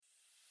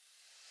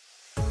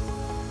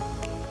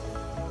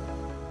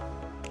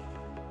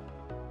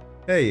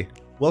Hey,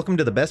 welcome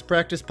to the Best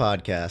Practice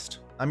Podcast.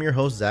 I'm your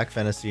host, Zach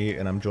Fennessy,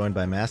 and I'm joined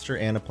by Master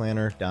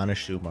Anaplanner Donna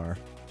Schumar.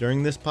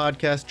 During this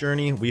podcast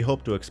journey, we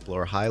hope to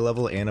explore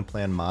high-level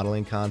Anaplan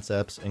modeling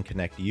concepts and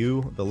connect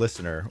you, the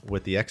listener,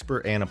 with the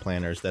expert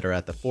Anaplanners that are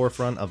at the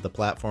forefront of the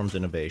platform's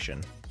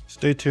innovation.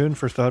 Stay tuned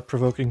for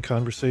thought-provoking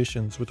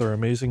conversations with our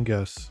amazing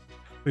guests.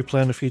 We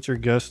plan to feature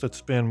guests that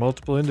span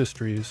multiple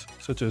industries,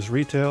 such as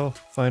retail,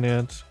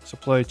 finance,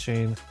 supply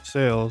chain,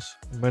 sales,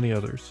 and many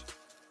others,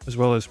 as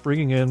well as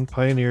bringing in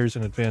pioneers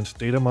in advanced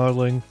data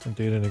modeling and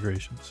data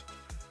integrations.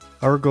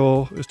 Our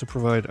goal is to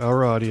provide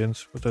our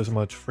audience with as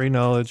much free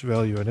knowledge,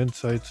 value, and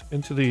insights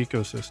into the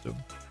ecosystem.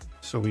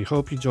 So we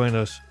hope you join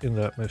us in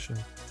that mission.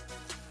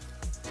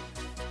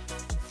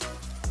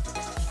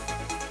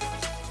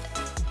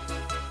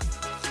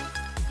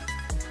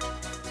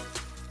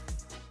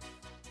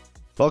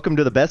 Welcome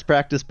to the Best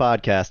Practice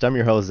Podcast. I'm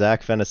your host,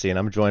 Zach Fennessy, and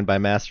I'm joined by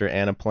Master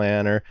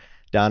Anaplanner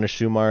Donna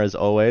Schumar as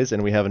always,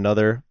 and we have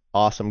another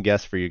awesome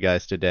guest for you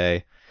guys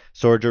today,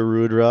 Sourjya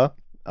Rudra,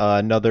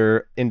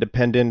 another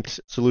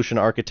independent solution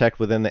architect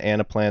within the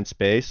Anaplan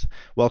space.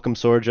 Welcome,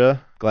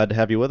 Sourjya. Glad to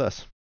have you with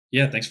us.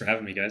 Yeah, thanks for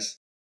having me, guys.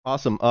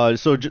 Awesome.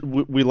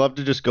 We love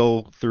to just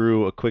go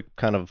through a quick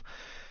kind of,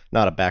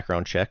 not a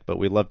background check, but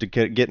we'd love to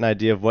get an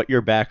idea of what your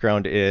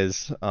background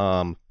is,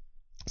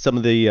 some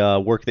of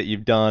the work that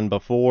you've done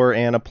before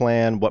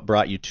Anaplan, what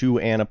brought you to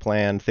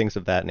Anaplan, things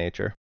of that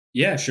nature.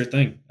 Yeah, sure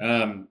thing.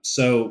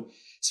 So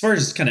as far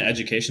as kind of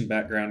education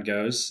background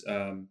goes,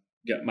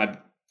 my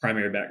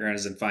primary background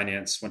is in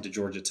finance. Went to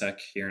Georgia Tech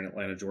here in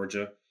Atlanta,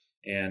 Georgia,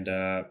 and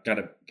got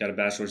a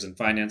bachelor's in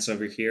finance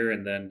over here,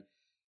 and then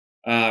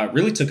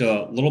really took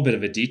a little bit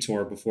of a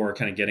detour before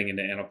kind of getting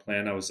into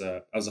Anaplan. I was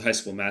a high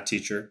school math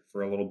teacher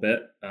for a little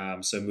bit,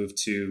 so moved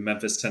to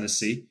Memphis,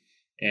 Tennessee,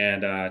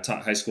 and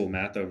taught high school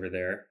math over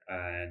there,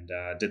 and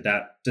did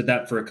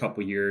that for a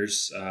couple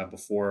years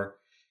before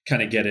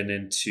kind of getting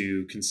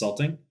into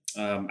consulting.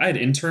 I had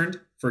interned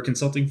for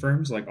consulting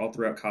firms like all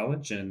throughout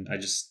college, and I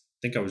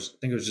think I was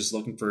just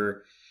looking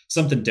for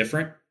something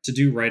different to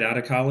do right out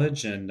of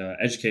college, and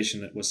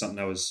education was something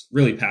I was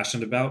really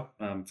passionate about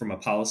from a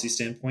policy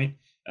standpoint,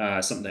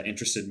 something that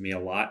interested me a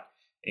lot,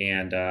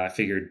 and I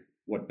figured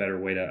what better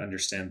way to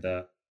understand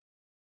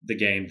the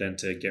game than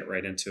to get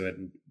right into it,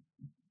 and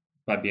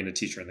by being a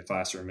teacher in the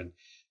classroom.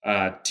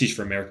 And Teach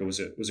for America was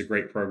a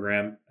great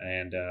program,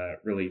 and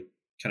really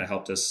kind of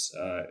helped us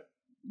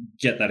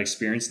get that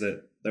experience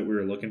that we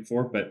were looking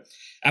for. But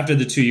after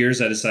the 2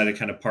 years, I decided to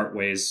kind of part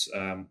ways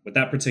with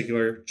that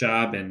particular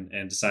job, and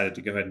decided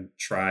to go ahead and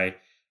try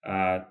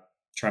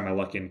my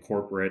luck in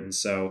corporate. And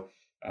so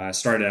I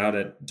started out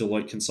at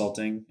Deloitte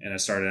Consulting, and I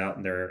started out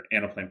in their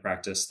Anaplan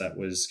practice that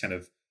was kind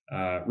of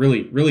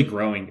really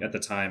growing at the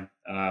time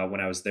when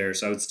I was there.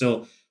 So I would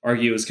still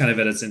argue it was kind of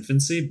at its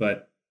infancy,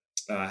 but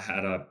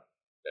had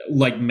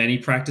like many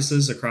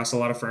practices across a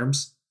lot of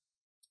firms,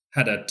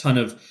 had a ton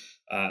of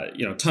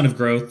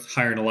growth,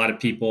 hiring a lot of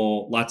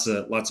people, lots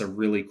of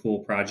really cool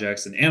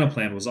projects. And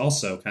Anaplan was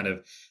also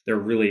they're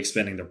really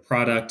expanding their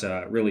product,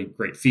 really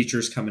great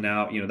features coming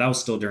out. That was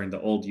still during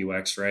the old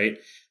UX, right?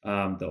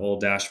 The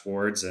old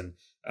dashboards, and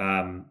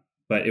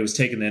but it was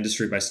taking the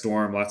industry by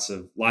storm. Lots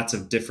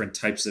of different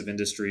types of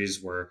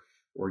industries were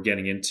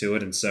getting into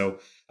it. And so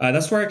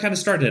that's where I kind of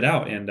started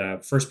out.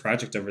 And first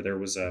project over there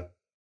was a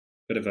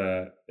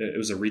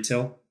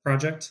retail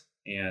project,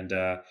 and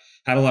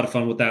had a lot of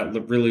fun with that.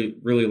 Really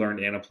learned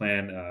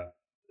Anaplan,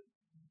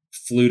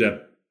 flew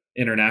to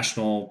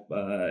international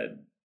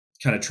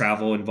kind of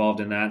travel involved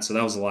in that. So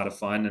that was a lot of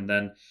fun. And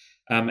then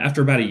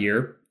after about a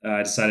year,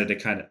 I decided to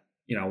kind of,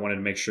 I wanted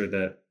to make sure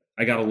that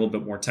I got a little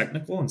bit more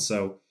technical. And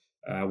so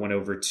I went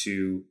over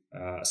to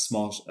a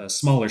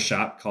smaller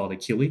shop called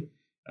Achille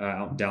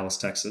out in Dallas,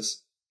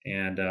 Texas.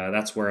 And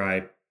that's where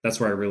I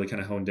really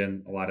kind of honed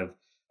in a lot of,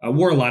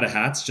 wore a lot of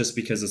hats just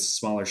because it's a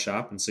smaller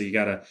shop. And so you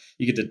get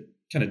to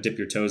kind of dip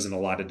your toes in a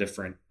lot of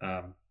different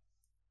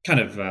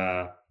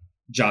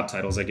job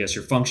titles, I guess.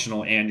 You're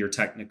functional and you're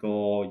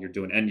technical. You're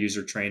doing end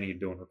user training. You're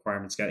doing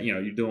requirements.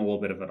 You're doing a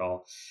little bit of it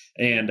all.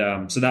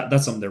 And so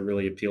that's something that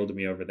really appealed to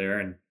me over there.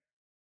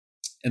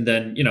 And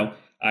then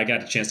I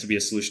got a chance to be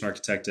a solution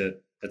architect at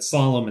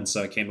Slalom, and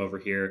so I came over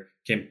here,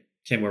 came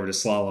over to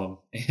Slalom,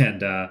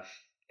 and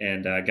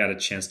got a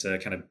chance to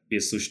kind of be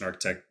a solution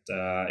architect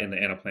in the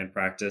Anaplan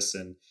practice,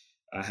 and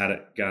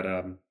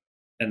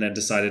and then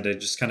decided to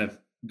just kind of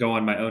go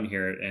on my own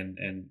here and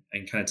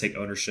kind of take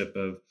ownership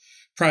of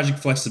project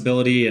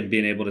flexibility and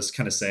being able to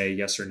kind of say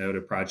yes or no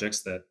to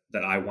projects that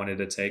I wanted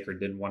to take or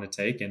didn't want to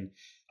take, and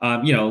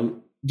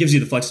gives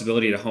you the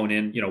flexibility to hone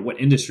in. What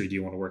industry do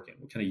you want to work in?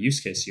 What kind of use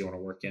case do you want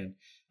to work in?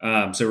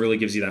 So it really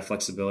gives you that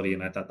flexibility,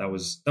 and I thought that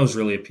was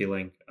really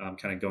appealing.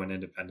 Kind of going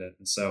independent,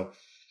 and so.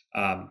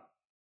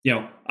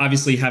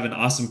 Obviously have an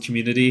awesome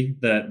community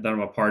that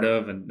I'm a part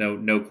of, and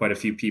know quite a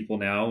few people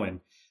now. And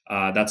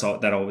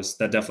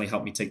that definitely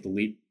helped me take the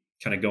leap,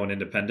 kind of going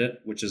independent,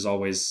 which is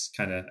always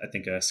kind of, I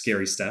think, a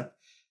scary step,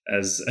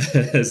 as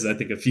I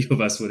think a few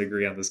of us would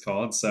agree on this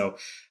call. And so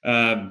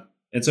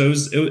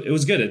it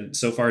was good. And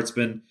so far it's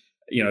been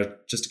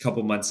just a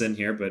couple months in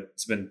here, but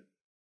it's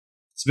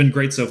been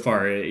great so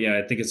far. Yeah,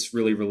 I think it's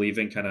really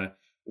relieving, kind of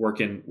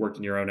working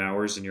your own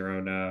hours and your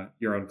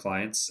own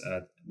clients.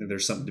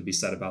 There's something to be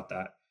said about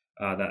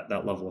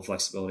that level of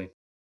flexibility.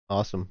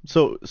 Awesome.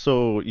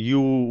 So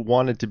you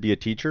wanted to be a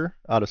teacher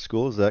out of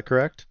school, is that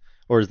correct?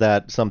 Or is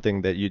that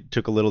something that you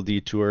took a little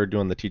detour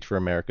doing the Teach for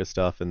America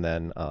stuff and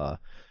then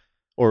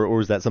or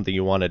is that something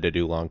you wanted to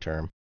do long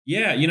term?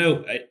 Yeah,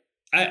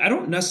 I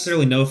don't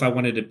necessarily know if I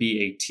wanted to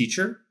be a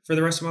teacher for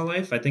the rest of my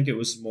life. I think it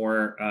was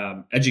more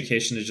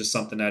education is just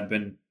something I'd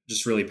been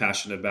just really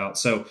passionate about.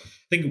 So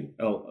I think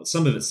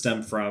some of it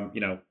stemmed from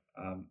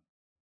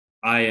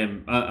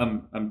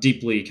I'm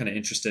deeply kind of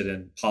interested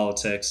in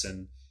politics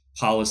and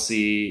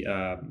policy,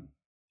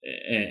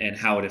 and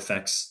how it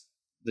affects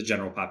the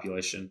general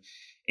population.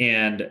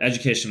 And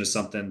education is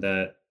something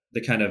that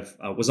kind of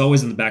was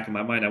always in the back of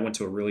my mind. I went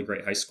to a really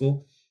great high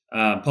school,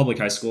 public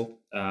high school,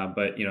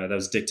 but that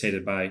was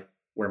dictated by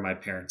where my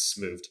parents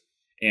moved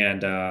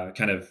and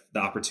kind of the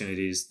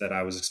opportunities that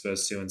I was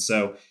exposed to. And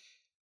so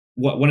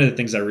one of the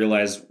things I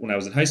realized when I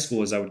was in high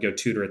school is I would go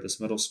tutor at this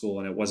middle school,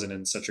 and it wasn't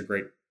in such a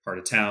great part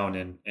of town,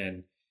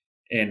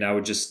 and I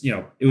would just,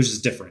 it was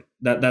just different.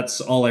 That's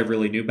all I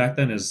really knew back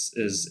then is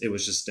it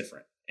was just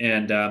different.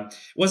 And it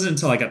wasn't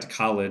until I got to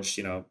college,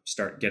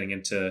 start getting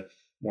into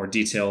more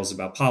details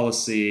about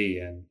policy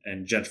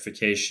and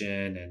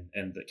gentrification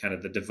and the kind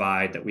of the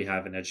divide that we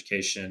have in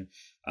education,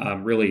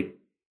 really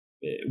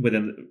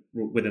within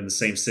the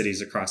same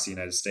cities across the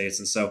United States.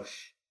 And so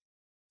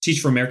Teach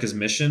for America's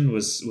mission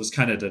was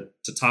kind of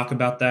to talk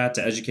about that,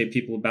 to educate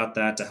people about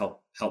that, to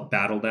help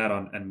battle that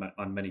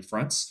on many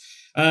fronts.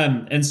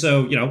 And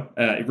so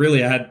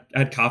really, I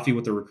had coffee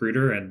with the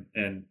recruiter,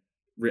 and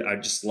I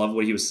just loved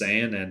what he was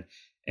saying,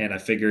 and I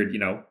figured,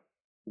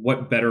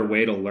 what better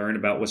way to learn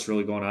about what's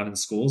really going on in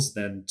schools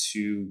than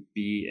to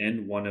be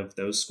in one of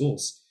those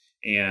schools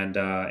and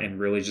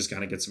really just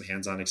kind of get some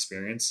hands-on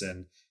experience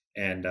and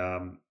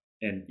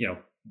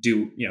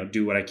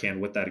do what I can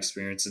with that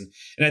experience. And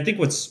I think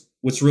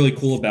what's really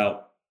cool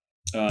about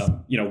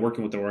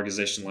working with an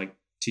organization like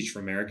Teach for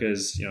America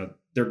is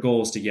their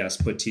goal is to, yes,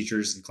 put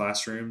teachers in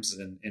classrooms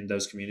and in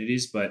those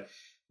communities, but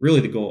really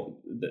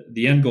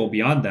the end goal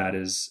beyond that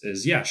is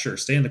yeah, sure,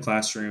 stay in the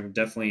classroom,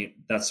 definitely,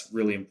 that's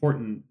really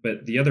important,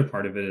 but the other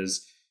part of it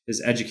is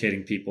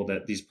educating people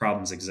that these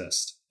problems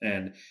exist.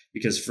 And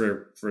because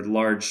for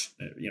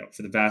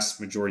the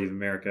vast majority of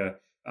America,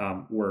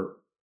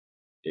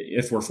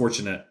 if we're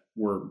fortunate,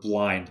 we're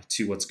blind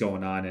to what's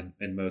going on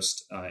in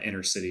most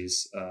inner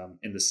cities,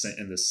 in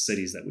the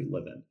cities that we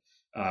live in.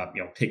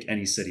 Pick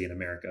any city in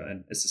America,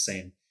 and it's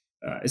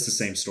the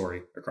same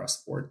story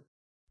across the board.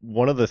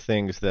 One of the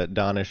things that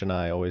Donish and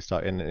I always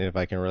talk, and if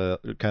I can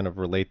kind of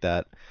relate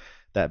that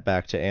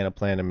back to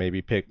Anaplan and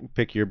maybe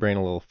pick your brain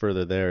a little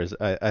further there, is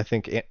I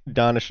think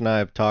Donish and I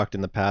have talked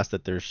in the past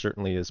that there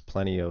certainly is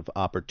plenty of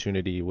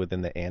opportunity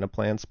within the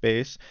Anaplan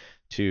space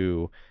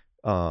to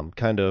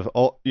kind of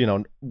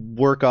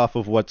work off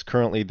of what's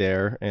currently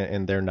there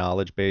and their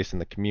knowledge base and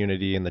the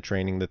community and the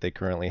training that they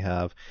currently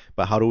have.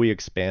 But how do we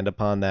expand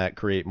upon that,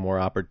 create more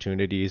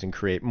opportunities and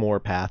create more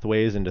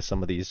pathways into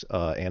some of these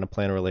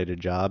Anaplan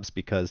related jobs?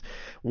 Because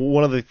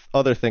one of the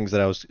other things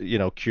that I was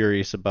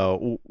curious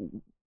about,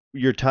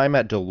 your time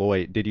at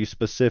Deloitte, did you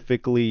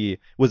specifically,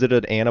 was it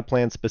an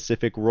Anaplan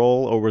specific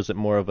role, or was it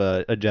more of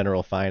a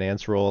general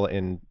finance role?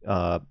 And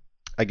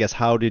I guess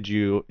how did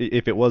you,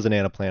 if it was an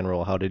Anaplan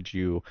role, how did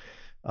you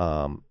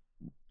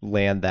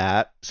land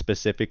that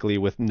specifically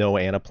with no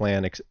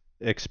Anaplan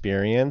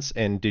experience?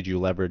 And did you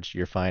leverage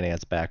your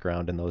finance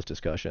background in those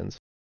discussions?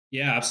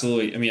 Yeah,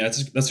 absolutely. I mean,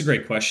 that's a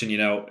great question.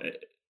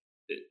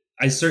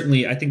 I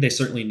think they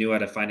certainly knew I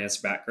had a finance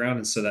background,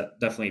 and so that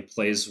definitely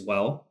plays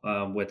well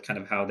with kind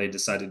of how they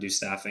decide to do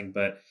staffing.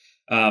 But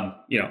I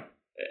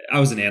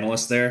was an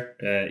analyst there.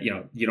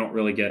 You don't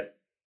really get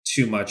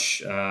too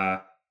much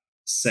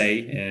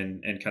say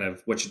and kind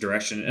of which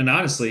direction. And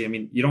honestly, I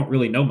mean, you don't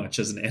really know much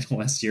as an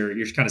analyst. You're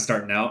kind of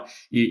starting out.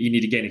 You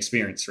need to gain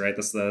experience, right?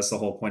 That's the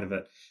whole point of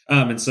it.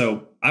 And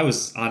so I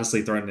was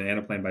honestly thrown into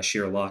Anaplan by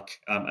sheer luck.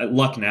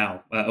 Luck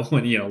now,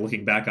 when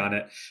looking back on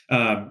it,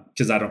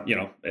 because I don't,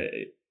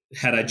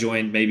 had I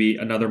joined maybe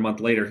another month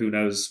later, who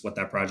knows what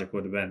that project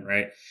would have been,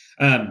 right?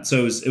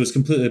 So it was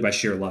completely by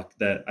sheer luck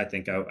that I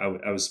think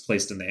I was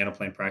placed in the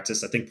Anaplan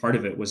practice. I think part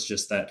of it was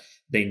just that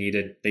they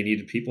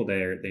needed people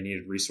there, they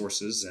needed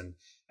resources,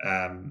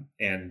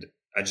 and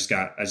I just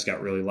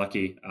got really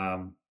lucky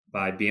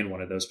by being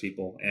one of those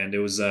people. And it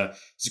was a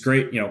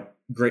great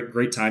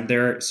great time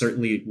there.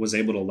 Certainly was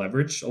able to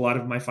leverage a lot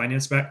of my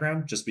finance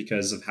background just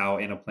because of how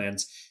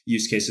Anaplan's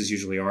use cases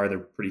usually are. They're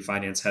pretty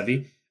finance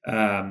heavy.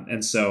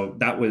 And so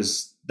that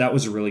was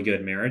a really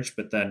good marriage.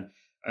 But then,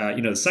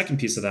 the second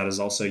piece of that is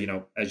also,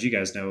 as you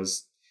guys know,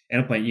 is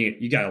Anaplan,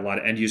 you got a lot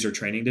of end user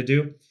training to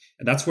do.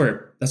 And that's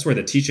where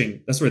the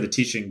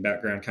teaching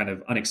background kind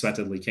of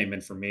unexpectedly came in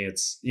for me.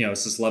 It's,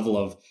 it's this level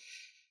of,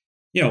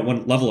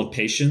 one level of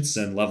patience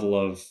and level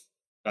of,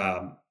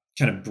 kind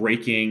of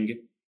breaking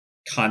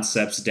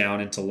concepts down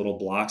into little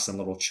blocks and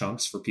little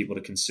chunks for people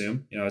to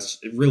consume. It's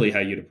really how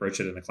you'd approach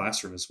it in the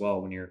classroom as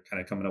well when you're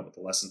kind of coming up with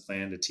a lesson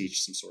plan to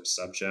teach some sort of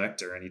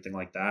subject or anything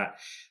like that.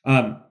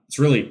 It's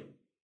really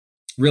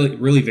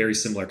very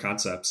similar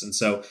concepts. And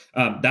so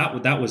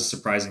that was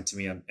surprising to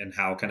me, and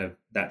how kind of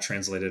that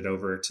translated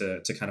over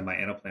to kind of my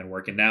Anaplan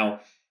work. And now,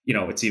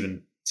 it's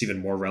even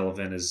more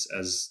relevant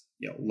as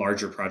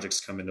larger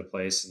projects come into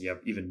place and you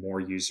have even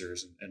more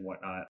users and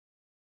whatnot.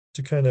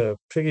 To kind of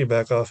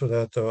piggyback off of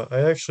that, though,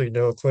 I actually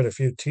know quite a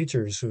few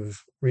teachers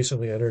who've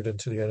recently entered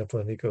into the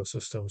Anaplan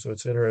ecosystem. So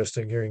it's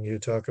interesting hearing you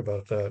talk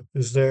about that.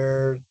 Is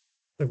there,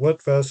 like,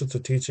 what facets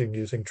of teaching do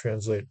you think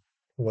translate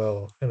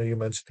well? I know you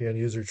mentioned the end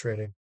user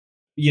training.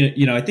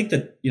 I think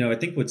that, I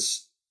think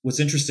what's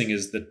interesting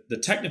is that the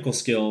technical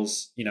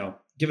skills,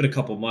 give it a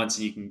couple months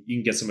and you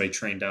can get somebody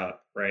trained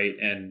up, right?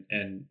 And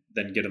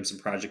then get them some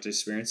project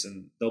experience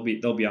and they'll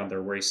be on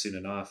their way soon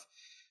enough.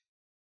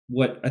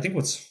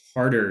 What's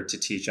harder to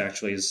teach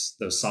actually is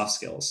those soft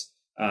skills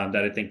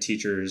that I think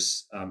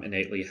teachers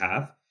innately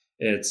have.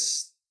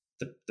 It's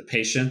the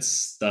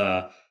patience,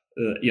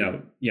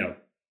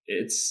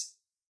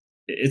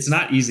 it's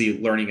not easy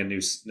learning a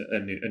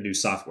new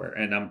software.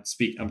 And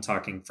I'm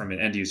talking from an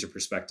end user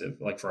perspective,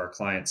 like for our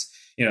clients,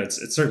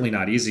 it's certainly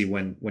not easy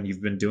when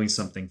you've been doing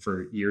something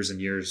for years and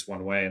years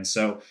one way. And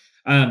so,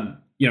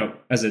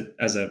 as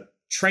a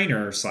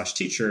trainer /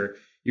 teacher,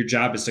 your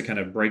job is to kind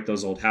of break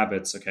those old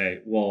habits.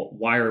 Okay, well,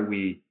 why are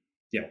we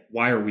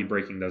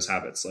breaking those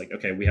habits? Like,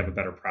 okay, we have a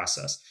better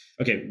process.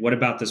 Okay, what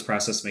about this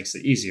process makes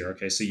it easier?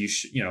 Okay, so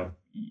you're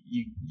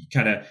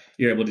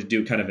able to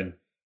do kind of an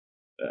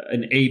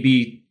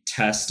A/B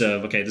test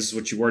of, okay, this is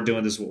what you were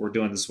doing, this is what we're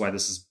doing, this is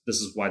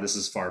why this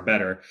is far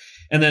better.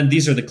 And then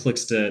these are the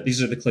clicks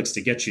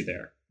to get you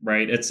there,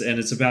 right?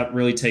 It's about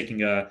really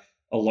taking a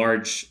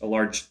large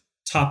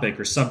topic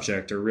or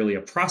subject, or really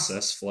a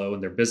process flow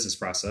in their business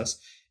process,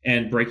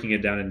 and breaking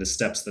it down into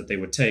steps that they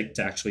would take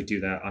to actually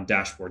do that on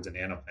dashboards in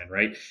Anaplan,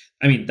 right?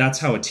 I mean, that's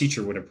how a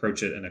teacher would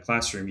approach it in a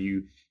classroom.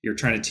 You're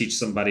trying to teach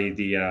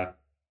somebody I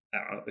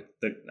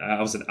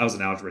was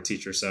an algebra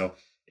teacher, so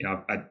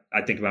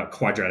I think about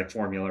quadratic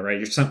formula, right?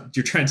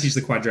 You're trying to teach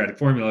the quadratic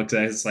formula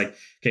because it's like,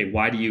 okay,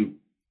 why do you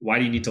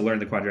need to learn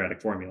the quadratic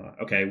formula?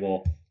 Okay,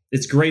 well,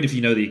 it's great if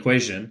you know the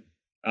equation.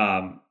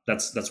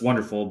 That's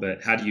wonderful,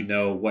 but how do you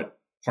know what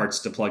parts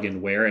to plug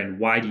in where, and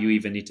why do you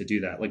even need to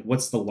do that? Like,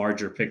 what's the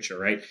larger picture,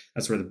 right?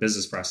 That's where the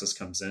business process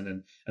comes in.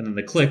 And then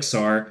the clicks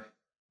are,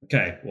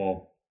 okay,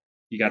 well,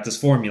 you got this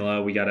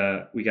formula, we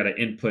gotta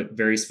input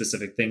very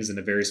specific things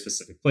into very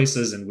specific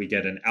places, and we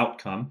get an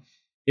outcome.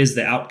 Is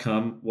the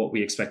outcome what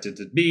we expect it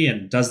to be?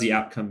 And does the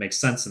outcome make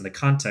sense in the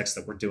context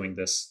that we're doing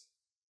this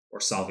or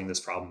solving this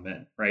problem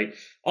in, right?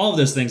 All of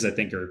those things, I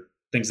think, are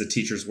things that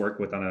teachers work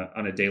with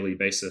on a daily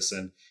basis.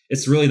 And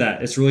it's really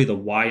the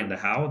why and the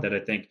how that I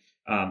think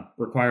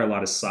require a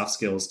lot of soft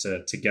skills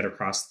to get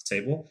across the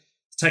table.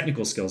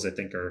 Technical skills, I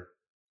think, are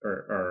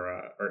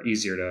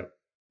easier to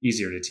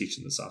teach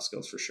than the soft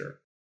skills, for sure.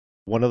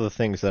 One of the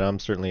things that I'm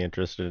certainly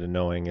interested in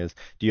knowing is,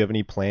 do you have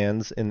any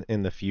plans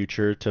in the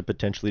future to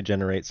potentially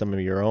generate some of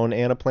your own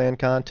Anaplan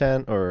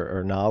content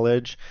or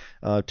knowledge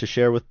to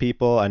share with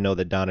people? I know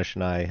that Danish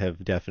and I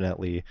have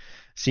definitely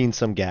seen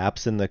some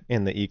gaps in the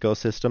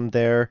ecosystem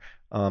there,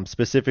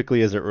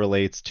 specifically as it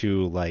relates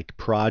to like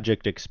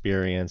project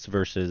experience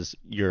versus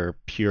your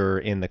pure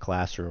in the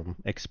classroom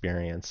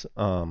experience,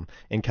 and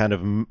kind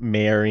of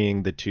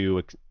marrying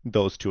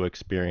those two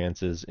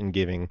experiences and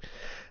giving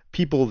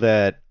people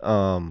that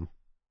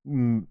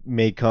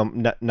may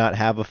not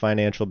have a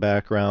financial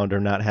background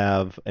or not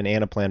have an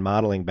Anaplan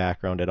modeling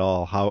background at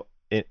all,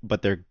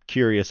 but they're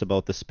curious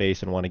about the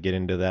space and want to get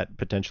into that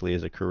potentially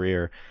as a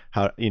career.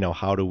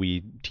 How do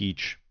we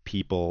teach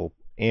people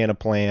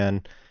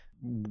Anaplan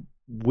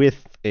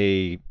with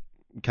a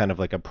kind of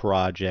like a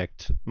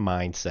project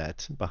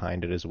mindset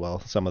behind it as well,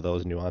 some of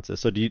those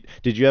nuances? So did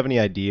you have any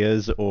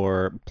ideas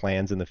or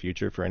plans in the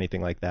future for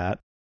anything like that?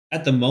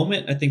 At the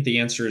moment, I think the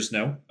answer is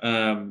no.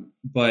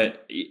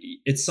 But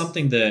it's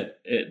something that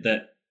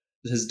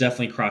has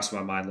definitely crossed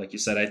my mind. Like you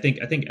said, I think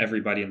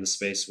everybody in the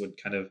space would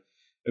kind of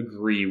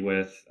agree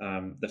with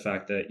the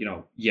fact that,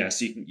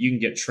 yes, you can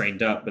get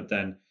trained up, but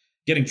then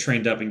getting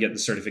trained up and getting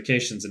the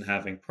certifications and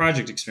having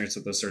project experience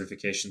with those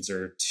certifications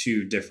are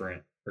two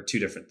different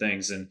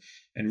things. And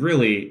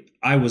really,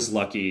 I was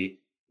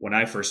lucky when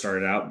I first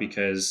started out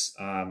because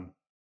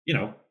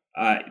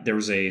there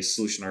was a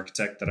solution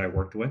architect that I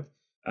worked with,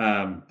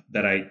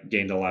 that I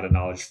gained a lot of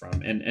knowledge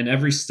from. And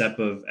every step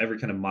of every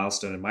kind of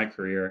milestone in my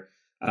career,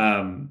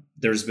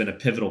 there's been a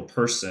pivotal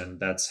person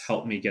that's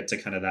helped me get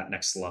to kind of that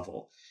next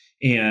level.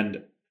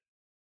 And,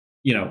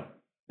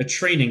 a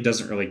training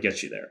doesn't really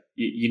get you there.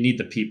 You need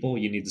the people,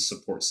 you need the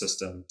support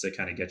system to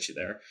kind of get you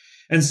there.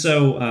 And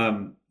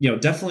so,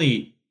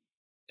 definitely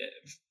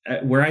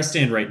where I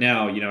stand right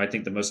now, I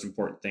think the most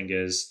important thing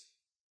is,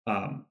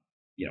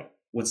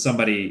 when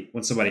somebody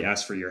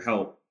asks for your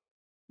help,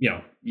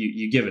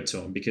 you give it to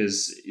them,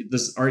 because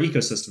our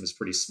ecosystem is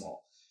pretty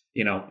small.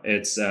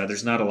 It's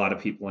there's not a lot of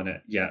people in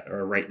it yet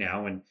or right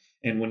now.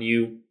 And when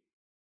you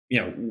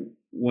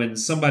when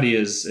somebody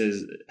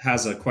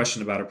has a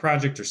question about a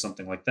project or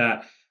something like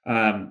that,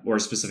 or a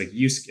specific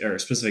use or a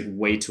specific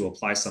way to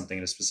apply something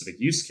in a specific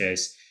use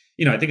case,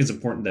 I think it's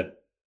important that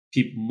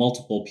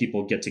multiple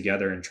people get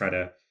together and try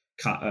to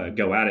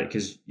go at it,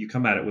 because you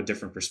come at it with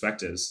different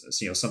perspectives.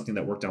 So, something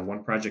that worked on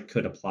one project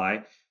could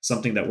apply,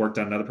 something that worked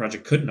on another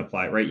project couldn't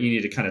apply, right? You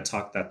need to kind of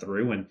talk that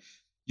through, and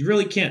you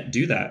really can't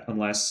do that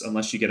unless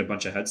you get a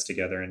bunch of heads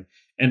together.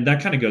 And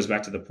that kind of goes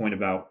back to the point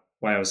about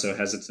why I was so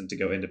hesitant to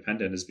go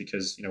independent, is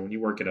because, when you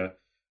work at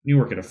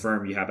a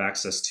firm, you have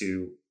access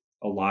to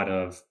a lot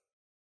of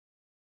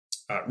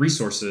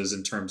resources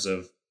in terms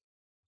of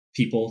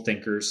people,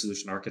 thinkers,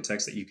 solution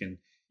architects that you can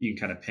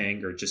kind of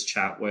ping or just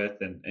chat with,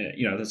 and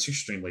that's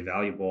extremely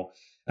valuable.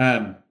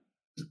 And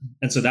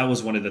so that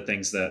was one of the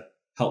things that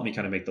helped me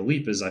kind of make the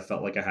leap, is I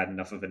felt like I had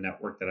enough of a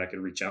network that I could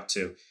reach out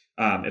to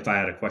if I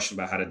had a question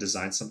about how to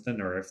design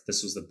something, or if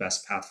this was the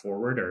best path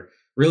forward, or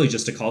really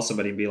just to call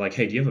somebody and be like,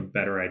 hey, do you have a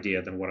better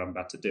idea than what I'm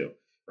about to do?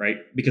 Right?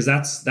 Because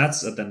that's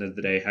at the end of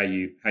the day how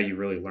you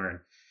really learn.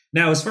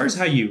 Now, as far as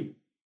how you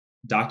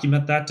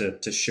document that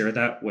to share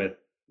that with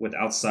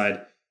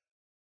outside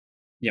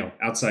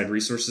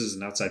resources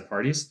and outside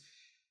parties,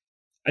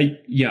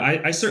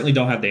 I certainly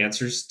don't have the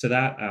answers to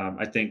that.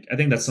 I think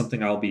that's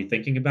something I'll be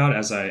thinking about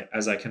as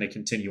I kind of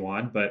continue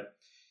on. But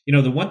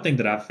the one thing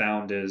that I've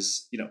found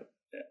is,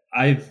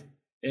 I've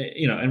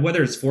and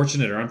whether it's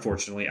fortunate or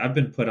unfortunately, I've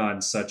been put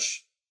on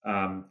such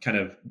kind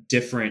of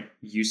different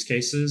use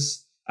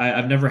cases.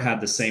 I've never had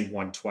the same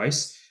one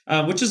twice,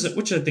 which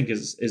I think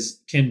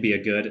can be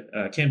a good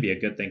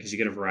thing, because you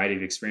get a variety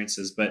of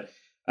experiences. But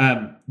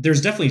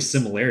there's definitely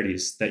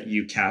similarities that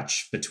you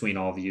catch between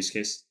all the use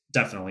cases.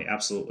 Definitely,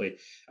 absolutely.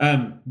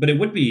 But it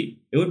would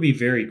be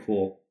very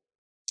cool.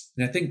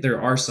 And I think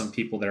there are some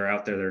people that are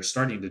out there that are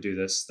starting to do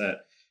this,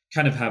 that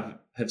kind of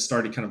have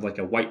started kind of like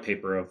a white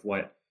paper of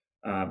what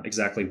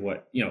exactly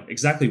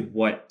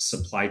what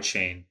supply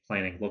chain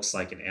planning looks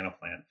like in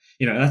Anaplan.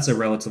 That's a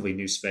relatively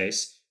new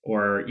space,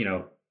 or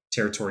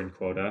territory and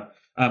quota.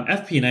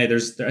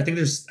 FP&A, I think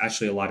there's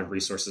actually a lot of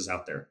resources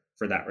out there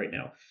for that right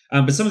now.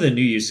 But some of the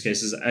new use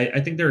cases, I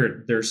think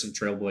there are some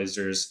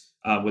trailblazers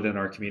within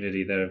our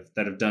community that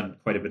have done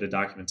quite a bit of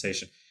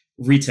documentation.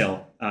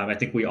 Retail, I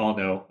think we all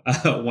know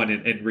one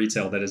in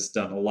retail that has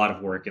done a lot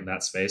of work in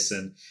that space,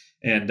 and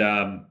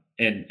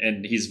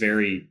he's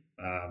very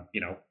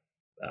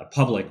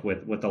public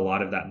with a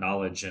lot of that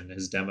knowledge and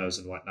his demos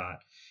and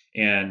whatnot,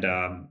 and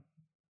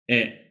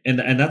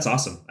that's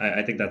awesome.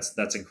 I think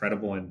that's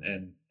incredible,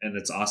 and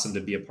it's awesome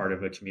to be a part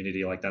of a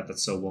community like that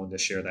that's so willing to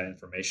share that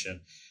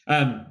information.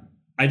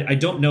 I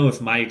don't know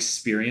if my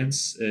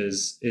experience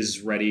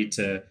is ready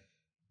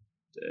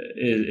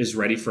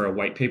for a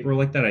white paper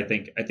like that. I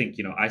think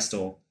I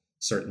still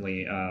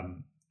certainly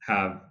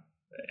have,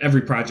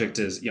 every project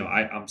is,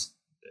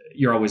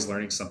 you're always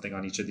learning something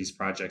on each of these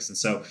projects. And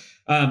so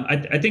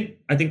I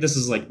think this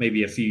is like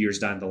maybe a few years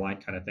down the line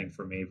kind of thing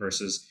for me,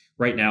 versus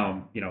right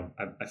now,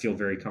 I feel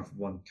very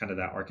comfortable in kind of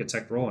that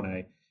architect role,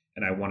 and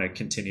I want to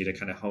continue to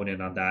kind of hone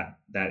in on that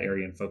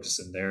area and focus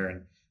in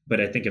there. But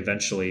I think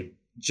eventually,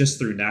 just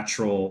through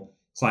natural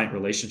client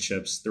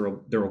relationships, there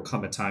will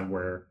come a time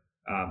where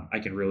I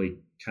can really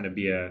kind of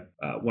be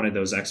one of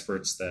those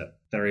experts that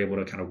are able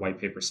to kind of white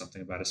paper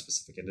something about a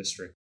specific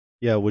industry.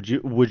 Yeah, would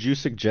you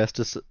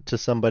suggest to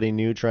somebody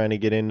new trying to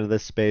get into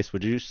this space,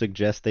 would you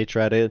suggest they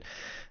try to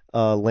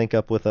link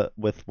up with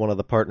one of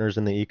the partners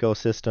in the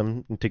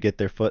ecosystem to get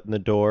their foot in the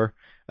door?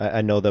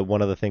 I know that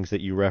one of the things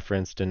that you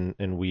referenced,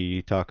 and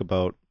we talk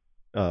about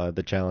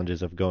the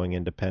challenges of going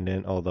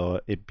independent, although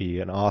it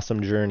be an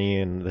awesome journey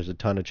and there's a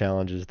ton of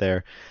challenges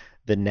there.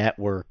 The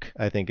network,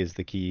 I think, is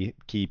the key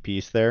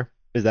piece there.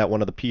 Is that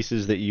one of the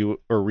pieces that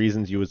or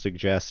reasons you would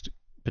suggest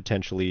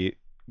potentially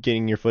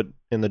getting your foot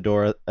in the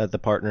door at the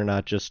partner,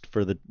 not just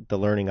for the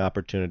learning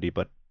opportunity,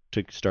 but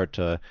to start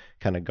to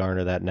kind of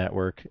garner that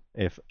network,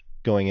 if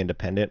going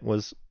independent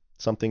was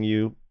something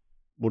you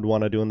would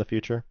want to do in the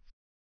future?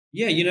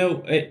 Yeah,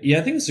 I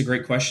think that's a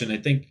great question. I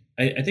think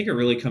it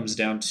really comes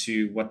down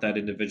to what that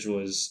individual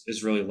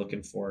is really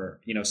looking for.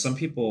 Some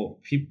people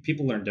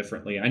learn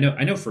differently. I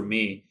know for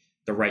me,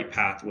 the right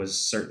path was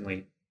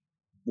certainly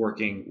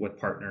working with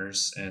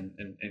partners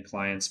and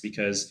clients,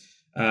 because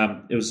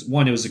it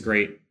was a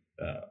great,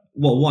 I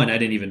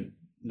didn't even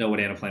know what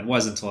Anaplan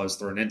was until I was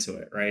thrown into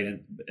it. Right.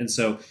 And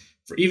so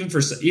even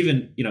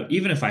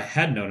if I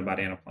had known about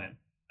Anaplan,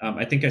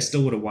 I think I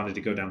still would have wanted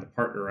to go down the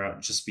partner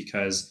route, just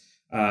because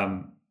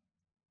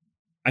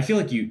I feel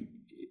like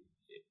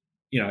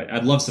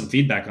I'd love some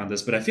feedback on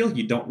this, but I feel like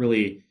you don't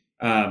really,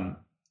 when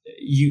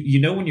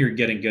you're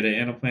getting good at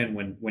Anaplan,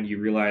 when you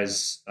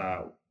realize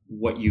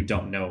what you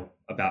don't know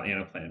about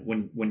Anaplan,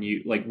 when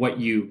you like what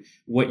you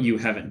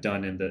haven't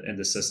done in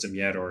the system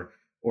yet, or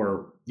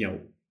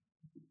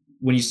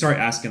when you start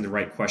asking the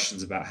right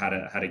questions about how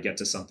to get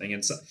to something.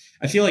 And so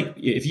I feel like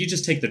if you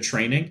just take the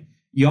training,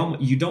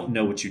 you don't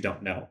know what you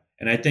don't know.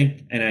 And I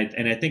think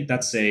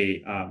that's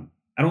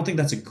I don't think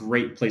that's a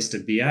great place to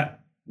be at,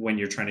 when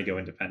you're trying to go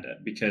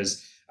independent,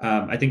 because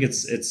I think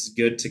it's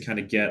good to kind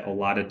of get a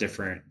lot of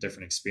different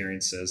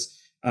experiences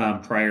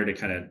prior to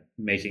kind of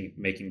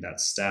making that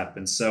step.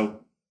 And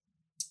so,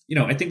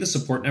 I think the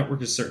support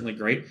network is certainly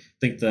great. I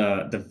think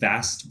the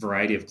vast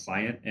variety of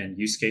client and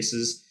use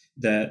cases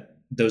that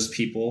those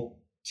people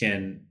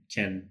can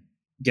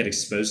get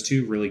exposed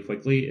to really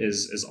quickly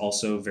is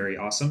also very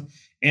awesome.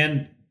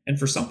 And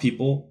for some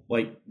people,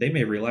 like, they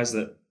may realize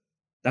that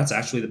that's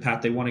actually the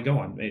path they want to go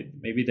on.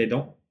 Maybe they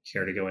don't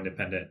care to go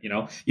independent.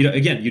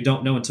 Again, you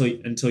don't know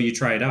until you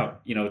try it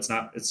out.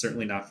 It's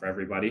certainly not for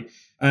everybody.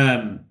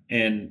 And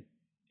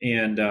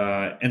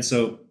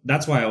so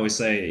that's why I always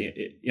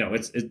say,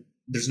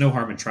 there's no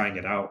harm in trying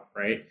it out,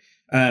 right?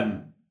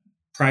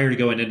 Prior to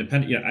going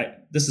independent,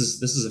 this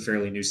is a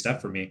fairly new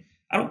step for me.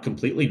 I don't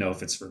completely know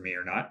if it's for me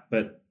or not,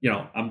 but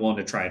I'm willing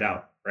to try it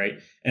out,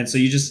 right? And so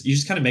you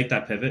just kind of make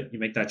that pivot, you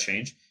make that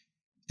change.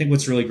 I think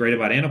what's really great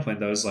about Anaplan,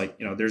 though, is like,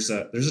 there's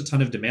a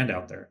ton of demand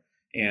out there,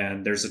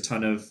 and there's a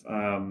ton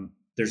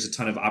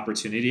of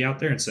opportunity out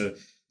there, and so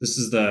this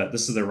is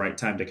the right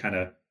time to kind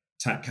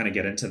of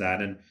get into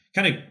that. And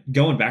kind of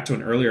going back to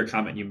an earlier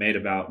comment you made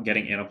about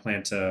getting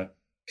Anaplan to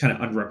kind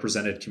of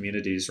unrepresented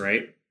communities,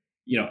 right?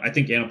 I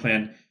think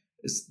Anaplan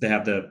they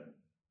have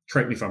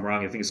correct me if I'm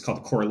wrong, I think it's called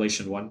the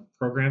Correlation 1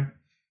 program,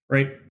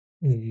 right?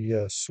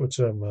 Yes, which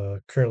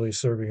I'm currently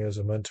serving as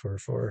a mentor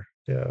for.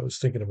 Yeah, I was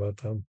thinking about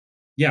them.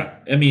 Yeah,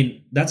 I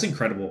mean, that's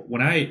incredible.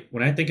 When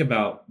I think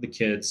about the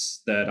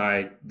kids that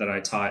I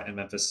taught in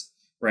Memphis,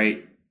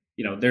 right?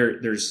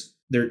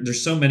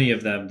 There's so many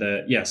of them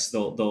that, yes,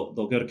 they'll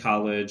go to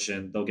college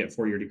and they'll get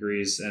 4-year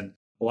degrees, and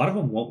a lot of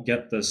them won't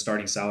get the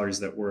starting salaries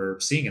that we're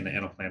seeing in the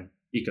Anaplan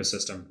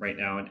ecosystem right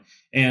now.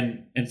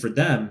 And for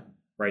them,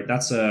 right,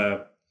 that's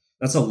a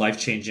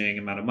life-changing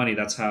amount of money.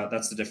 That's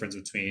the difference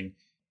between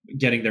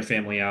getting their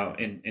family out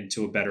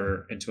into a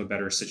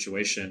better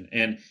situation.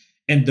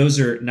 And those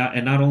are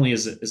not only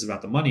is it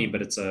about the money,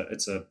 but it's a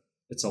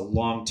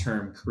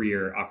long-term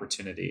career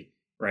opportunity,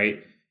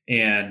 right?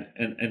 And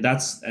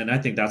I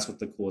think that's what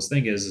the coolest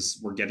thing is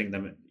we're getting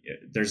them.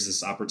 There's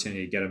this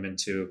opportunity to get them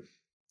into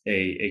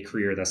a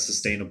career that's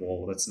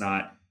sustainable, that's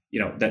not,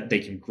 that they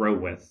can grow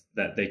with,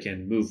 that they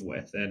can move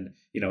with. And,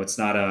 it's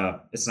not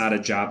a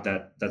job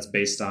that's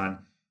based on,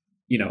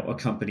 a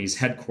company's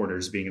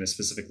headquarters being in a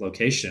specific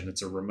location.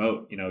 It's a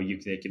remote,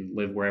 they can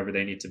live wherever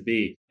they need to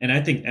be. And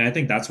I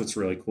think that's what's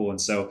really cool.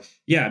 And so,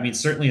 yeah, I mean,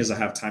 certainly as I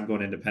have time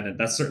going independent,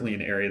 that's certainly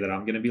an area that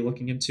I'm going to be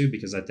looking into,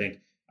 because I think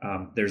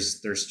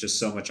there's just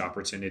so much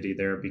opportunity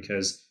there,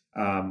 because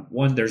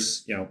one,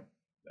 there's,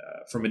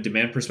 from a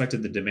demand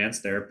perspective, the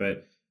demand's there,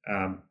 but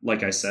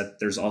like I said,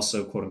 there's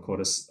also, quote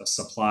unquote, a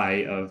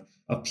supply of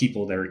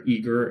people that are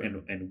eager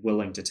and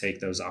willing to take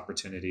those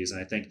opportunities. And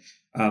I think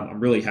I'm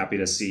really happy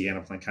to see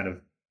Anaplan kind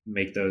of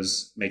make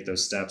those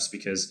steps,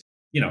 because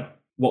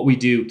what we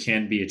do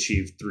can be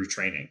achieved through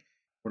training.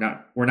 We're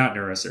not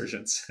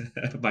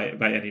neurosurgeons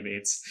by any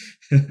means.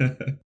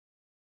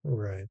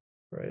 Right,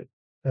 right.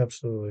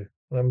 Absolutely.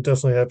 I'm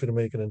definitely happy to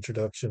make an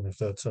introduction if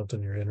that's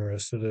something you're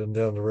interested in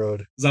down the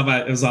road.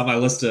 It was on my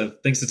list of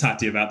things to talk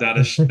to you about,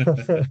 Danish. All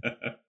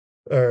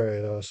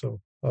right,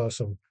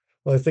 awesome.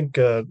 Well, I think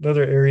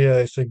another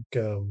area I think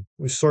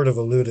we sort of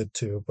alluded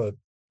to, but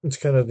it's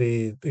kind of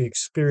the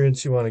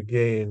experience you want to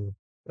gain.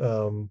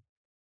 Even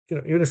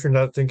if you're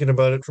not thinking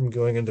about it from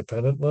going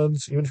independent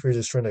lens, even if you're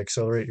just trying to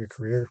accelerate your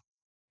career,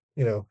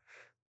 you know,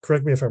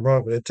 correct me if I'm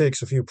wrong, but it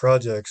takes a few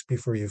projects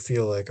before you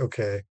feel like,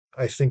 okay,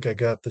 I think I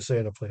got this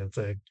Anaplan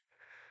thing.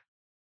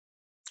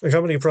 Like,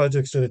 how many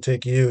projects did it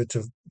take you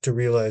to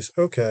realize,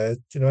 okay,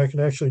 I can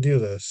actually do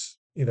this.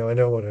 I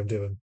know what I'm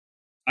doing.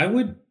 I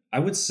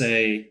would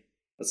say,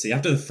 let's see,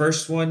 after the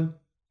first one,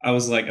 I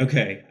was like,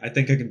 okay, I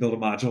think I can build a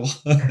module.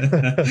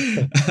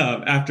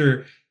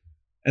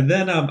 And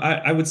then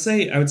I would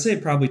say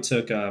it probably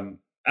took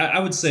I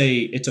would say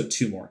it took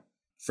 2 more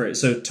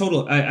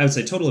total. I would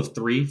say total of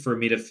 3 for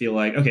me to feel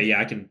like, okay,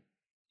 yeah, I can.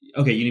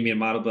 Okay, you need me to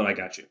model, but I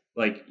got you.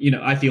 Like,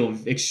 I feel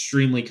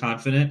extremely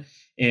confident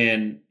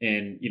in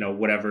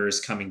whatever is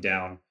coming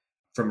down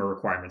from a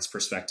requirements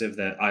perspective,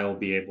 that I will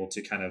be able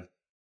to kind of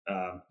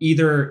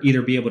either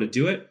be able to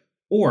do it,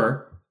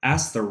 or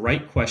ask the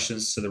right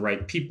questions to the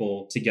right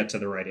people to get to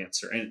the right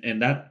answer.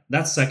 And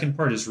that second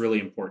part is really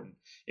important.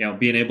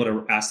 Being able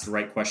to ask the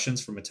right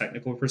questions from a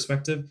technical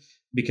perspective,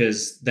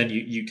 because then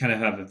you kind of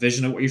have a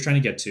vision of what you're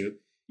trying to get to.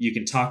 You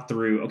can talk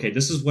through, okay,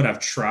 this is what I've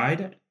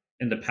tried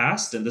in the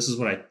past, and this is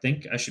what I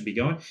think I should be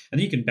going. And then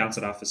you can bounce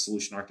it off a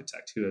solution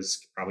architect who has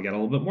probably got a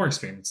little bit more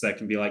experience, that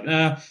can be like,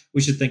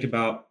 we should think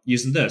about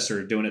using this,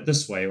 or doing it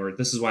this way, or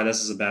this is why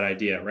this is a bad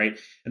idea, right?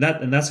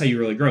 And that's how you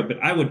really grow.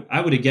 But I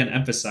would again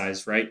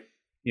emphasize, right?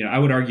 I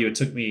would argue it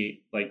took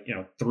me like,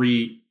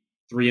 3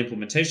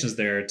 implementations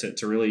there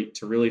to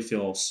really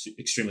feel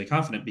extremely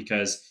confident,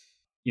 because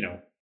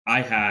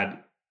I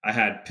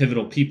had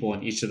pivotal people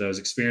in each of those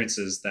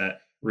experiences that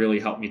really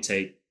helped me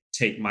take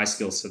my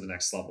skills to the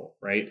next level,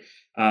 right?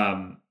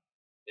 And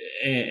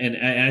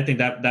I think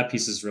that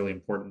piece is really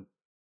important.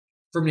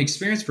 From an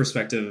experience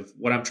perspective,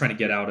 what I'm trying to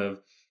get out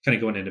of kind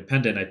of going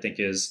independent, I think,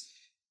 is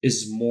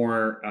is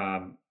more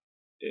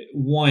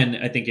one.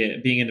 I think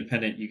being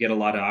independent, you get a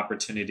lot of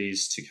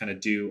opportunities to kind of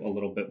do a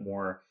little bit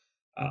more,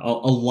 a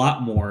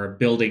lot more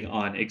building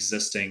on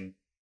existing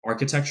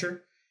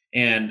architecture.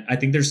 And I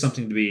think there's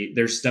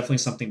definitely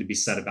something to be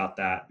said about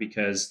that,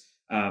 because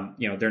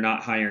they're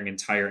not hiring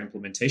entire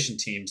implementation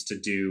teams to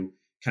do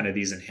kind of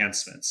these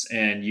enhancements.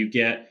 And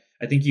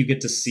I think you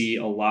get to see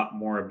a lot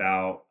more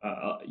about,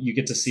 you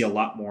get to see a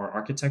lot more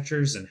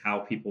architectures and how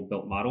people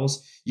built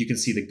models. You can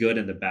see the good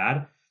and the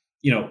bad.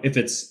 If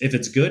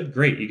it's good,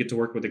 great. You get to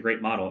work with a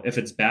great model. If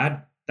it's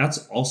bad,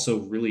 that's also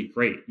really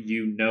great.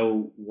 You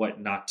know what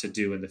not to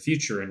do in the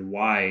future and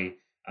why,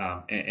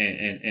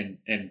 and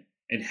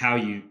how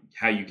you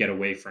get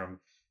away from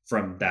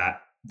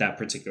that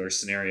particular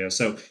scenario.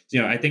 So,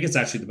 I think it's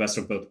actually the best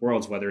of both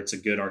worlds, whether it's a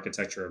good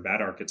architecture or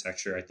bad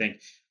architecture. I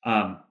think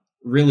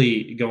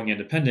really going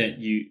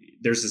independent,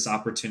 there's this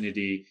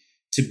opportunity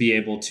to be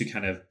able to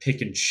kind of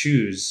pick and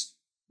choose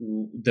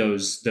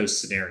those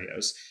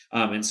scenarios.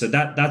 And so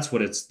that's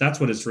what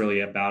it's really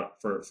about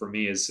for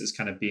me, is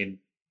kind of being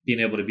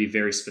able to be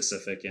very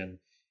specific in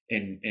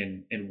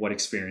what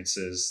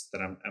experiences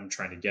that I'm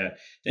trying to get.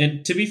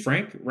 And to be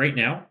frank, right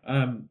now,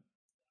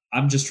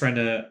 I'm just trying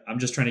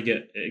to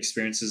get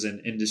experiences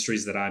in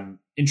industries that I'm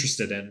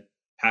interested in,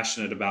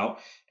 passionate about.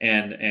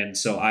 And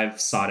so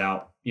I've sought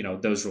out,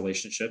 those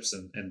relationships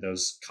and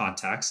those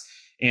contacts.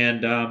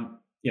 And,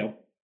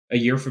 a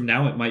year from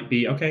now, it might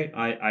be, okay,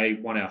 I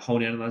want to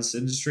hone in on this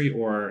industry,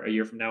 or a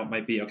year from now, it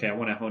might be, okay, I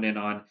want to hone in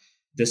on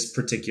this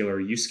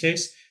particular use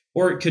case.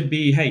 Or it could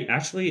be, hey,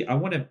 actually, I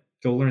want to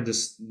go learn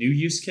this new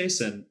use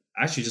case, and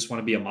actually just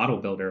want to be a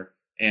model builder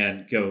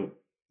and go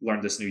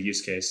learn this new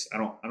use case. I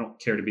don't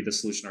care to be the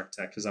solution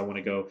architect, because I want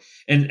to go.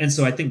 And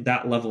so I think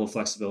that level of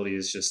flexibility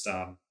is just,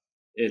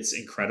 it's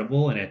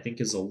incredible. And I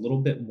think is a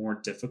little bit more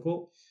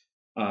difficult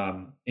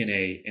in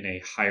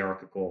a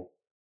hierarchical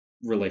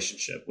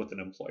relationship with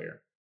an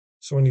employer.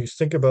 So when you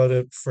think about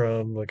it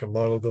from like a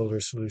model builder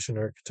solution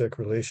architect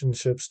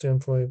relationship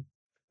standpoint,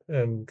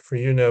 and for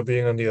you now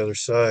being on the other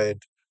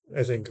side,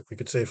 I think we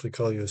could safely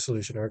call you a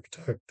solution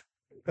architect.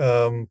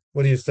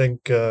 What do you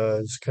think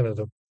is kind of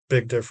the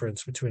big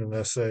difference between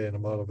an SA and a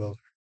model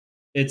builder?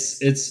 It's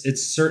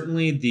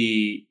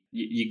certainly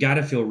you got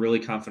to feel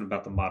really confident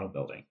about the model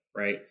building,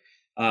 right?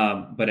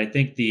 But I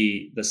think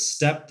the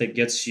step that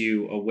gets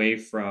you away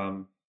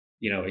from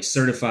a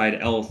certified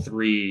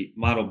L3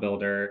 model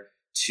builder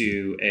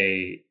to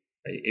a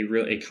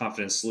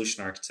confident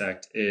solution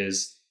architect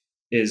is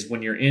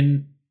when you're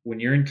in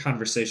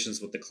conversations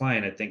with the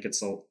client. I think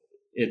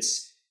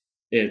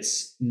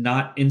it's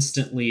not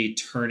instantly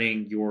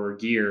turning your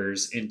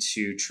gears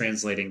into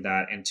translating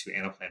that into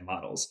Anaplan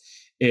models.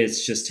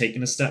 It's just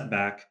taking a step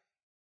back,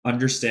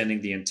 understanding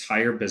the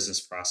entire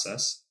business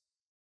process,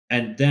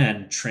 and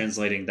then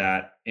translating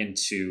that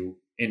into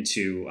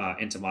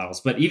models.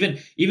 But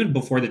even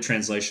before the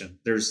translation,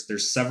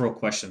 there's several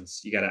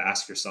questions you got to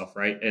ask yourself,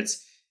 right?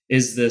 Is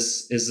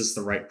this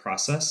the right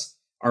process?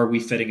 Are we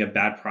fitting a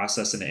bad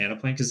process into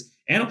Anaplan? Because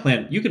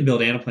Anaplan, you can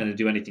build Anaplan to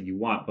do anything you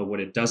want, but what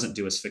it doesn't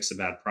do is fix a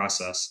bad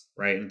process,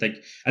 right? And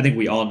I think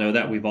we all know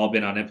that. We've all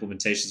been on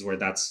implementations where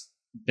that's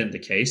been the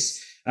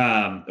case,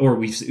 or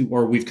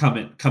we've come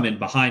in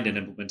behind an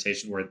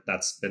implementation where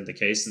that's been the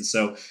case. And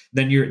so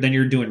then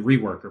you're doing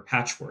rework or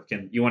patchwork,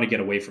 and you want to get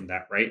away from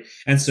that, right?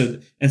 And so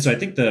I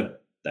think the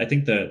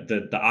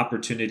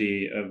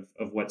opportunity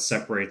of what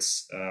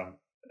separates a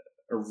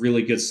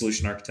really good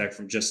solution architect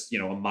from just a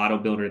model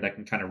builder that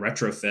can kind of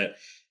retrofit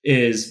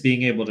is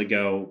being able to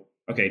go,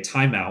 okay,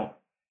 time out.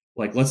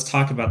 Like, let's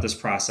talk about this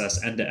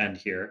process end to end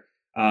here.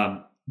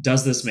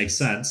 Does this make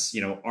sense?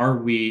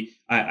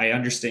 I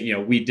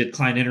understand, we did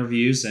client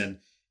interviews and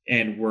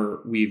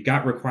we've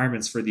got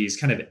requirements for these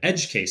kind of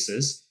edge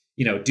cases.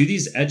 Do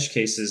these edge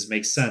cases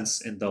make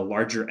sense in the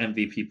larger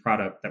MVP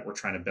product that we're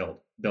trying to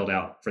build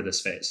out for this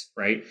phase,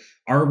 right?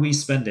 Are we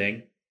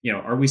spending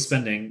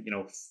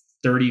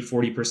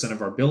 30-40%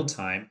 of our build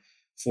time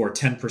for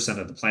 10%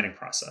 of the planning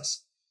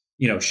process?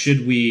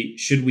 Should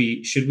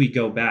we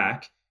go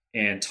back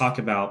and talk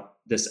about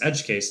this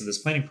edge case and this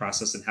planning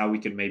process and how we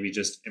can maybe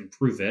just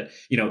improve it?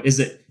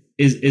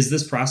 Is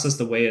this process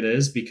the way it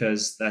is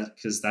because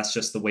that's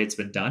just the way it's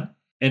been done?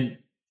 And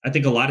I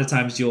think a lot of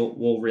times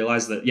we'll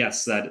realize that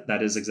yes,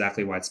 that is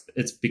exactly why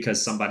it's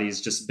because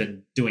somebody's just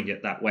been doing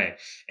it that way.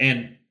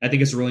 And I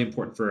think it's really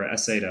important for a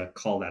SA to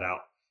call that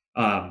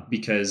out,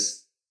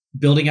 because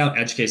building out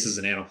edge cases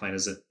in Anaplan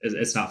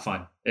it's not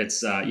fun.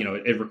 It's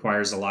it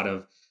requires a lot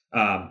of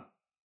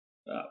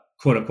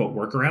quote unquote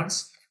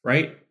workarounds,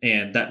 right?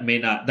 And that may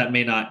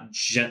not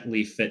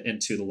gently fit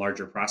into the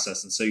larger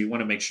process. And so you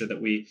want to make sure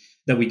that we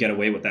get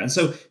away with that. And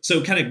so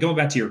kind of going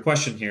back to your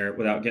question here,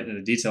 without getting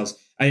into details,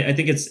 I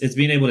think it's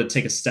being able to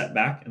take a step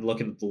back and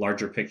look at the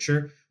larger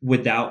picture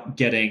without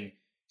getting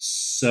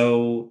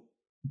so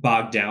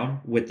bogged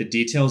down with the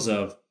details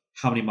of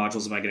how many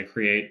modules am I going to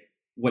create,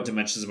 what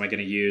dimensions am I going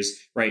to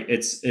use, right?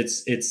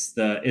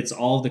 It's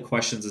all the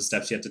questions and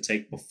steps you have to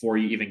take before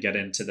you even get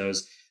into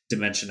those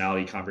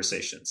dimensionality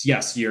conversations.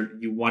 Yes,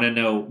 you want to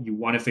know, you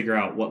want to figure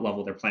out what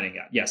level they're planning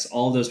at. Yes,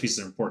 all of those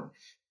pieces are important,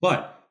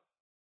 but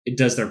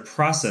does their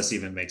process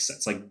even make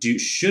sense? Like,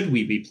 should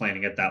we be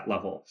planning at that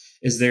level?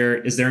 Is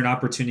there an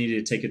opportunity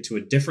to take it to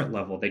a different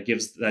level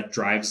that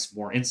drives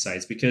more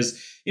insights?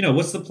 Because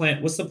what's the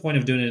plan? What's the point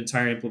of doing an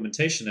entire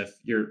implementation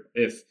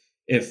if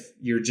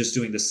you're just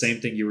doing the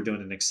same thing you were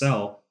doing in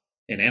Excel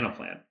in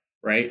Anaplan,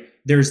 right?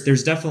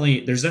 There's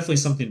definitely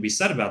something to be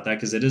said about that,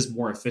 because it is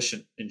more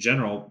efficient in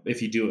general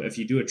if you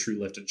do a true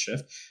lift and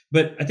shift.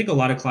 But I think a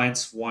lot of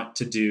clients want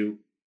to do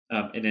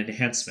an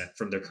enhancement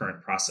from their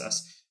current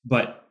process,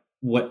 but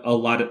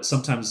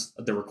sometimes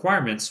the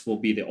requirements will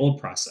be the old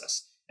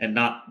process and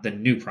not the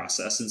new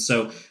process. And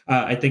so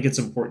I think it's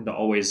important to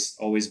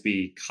always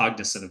be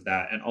cognizant of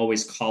that, and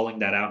always calling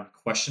that out and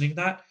questioning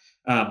that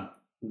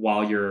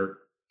while you're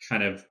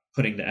kind of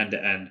putting the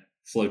end-to-end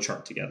flow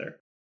chart together.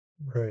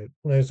 Right.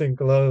 And I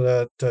think a lot of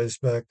that ties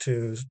back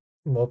to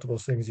multiple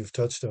things you've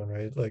touched on,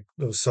 right? Like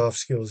those soft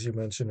skills you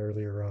mentioned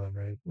earlier on,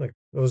 right? Like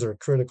those are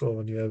critical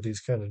when you have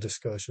these kind of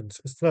discussions.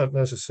 It's not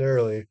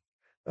necessarily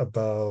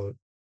about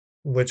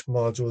which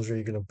modules are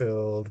you going to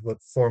build,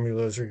 what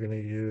formulas are you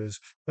going to use.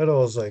 That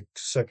all is like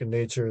second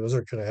nature. Those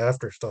are kind of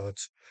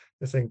afterthoughts.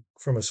 I think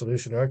from a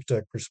solution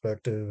architect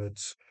perspective,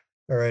 it's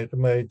all right,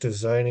 am I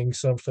designing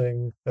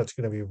something that's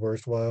going to be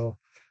worthwhile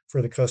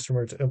for the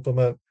customer to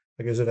implement?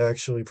 Like, is it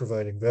actually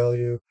providing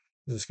value?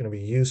 Is this going to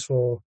be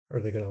useful? Are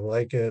they going to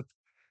like it?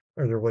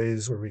 Are there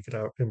ways where we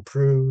can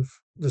improve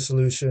the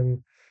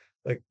solution?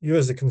 Like, you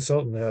as a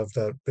consultant have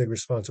that big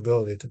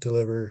responsibility to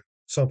deliver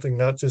something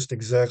not just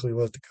exactly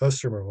what the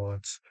customer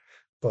wants,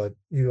 but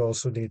you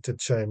also need to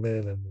chime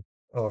in and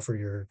offer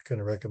your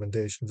kind of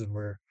recommendations and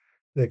where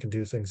they can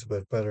do things a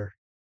bit better.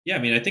 Yeah, I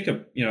mean, I think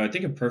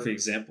a perfect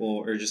example,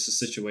 or just a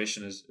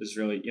situation, is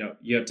really,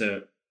 you have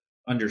to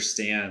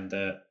understand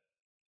that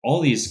all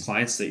these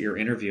clients that you're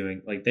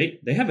interviewing, like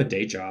they have a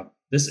day job.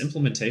 This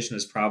implementation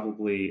is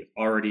probably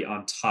already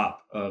on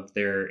top of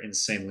their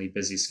insanely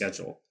busy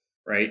schedule,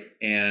 right?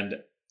 And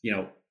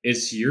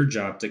it's your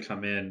job to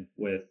come in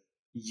with,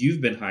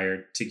 you've been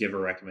hired to give a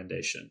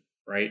recommendation,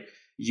 right?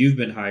 You've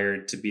been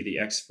hired to be the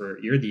expert.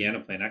 You're the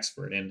Anaplan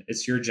expert, and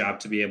it's your job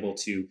to be able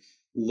to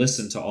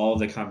listen to all of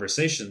the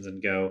conversations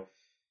and go,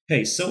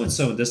 hey, so and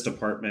so in this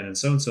department and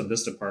so in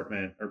this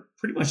department are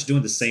pretty much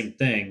doing the same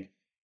thing.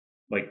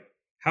 Like,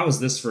 how is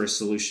this for a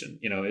solution?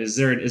 Is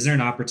there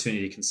an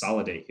opportunity to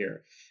consolidate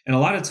here? And a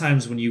lot of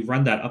times when you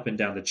run that up and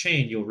down the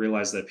chain, you'll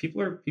realize that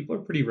people are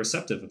pretty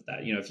receptive of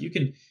that. If you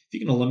can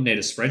eliminate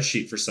a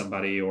spreadsheet for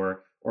somebody,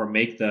 or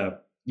make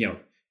the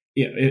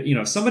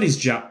if somebody's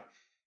job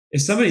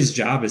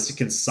is to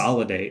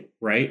consolidate,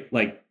 right?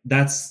 Like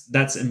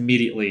that's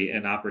immediately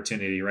an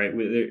opportunity, right?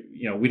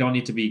 We don't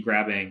need to be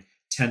grabbing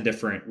 10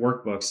 different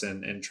workbooks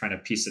and trying to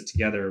piece it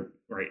together,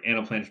 right?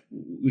 Anaplan,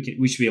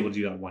 we should be able to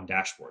do that on one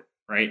dashboard,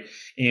 right?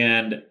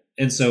 And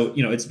so,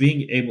 it's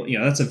being able,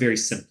 that's a very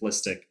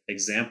simplistic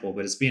example,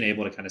 but it's being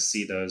able to kind of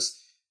see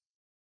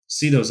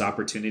those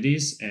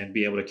opportunities and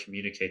be able to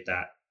communicate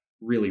that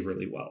really,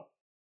 really well.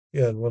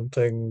 Yeah, and one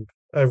thing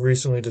I've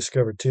recently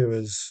discovered too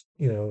is,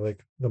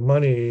 like the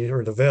money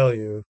or the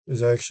value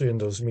is actually in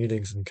those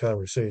meetings and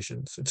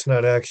conversations. It's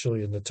not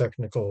actually in the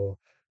technical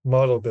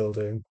model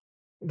building.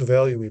 The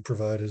value we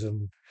provide is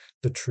in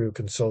the true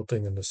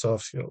consulting and the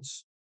soft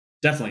skills.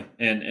 Definitely.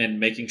 And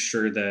making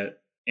sure that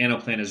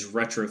Anaplan is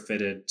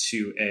retrofitted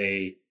to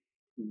a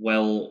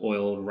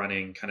well-oiled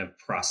running kind of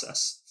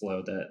process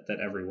flow that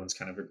everyone's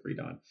kind of agreed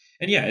on.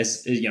 And yeah,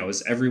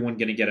 is everyone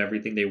going to get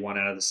everything they want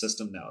out of the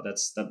system? No,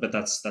 but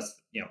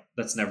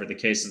that's never the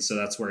case. And so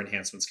that's where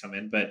enhancements come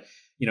in. But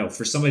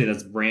for somebody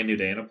that's brand new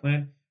to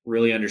Anaplan,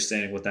 really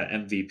understanding what that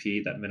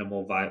MVP, that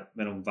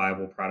minimum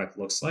viable product,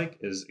 looks like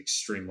is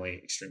extremely,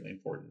 extremely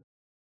important.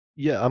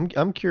 Yeah,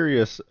 I'm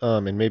curious,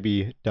 and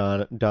maybe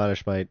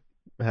Donish might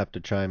have to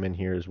chime in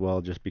here as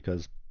well, just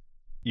because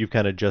you've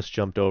kind of just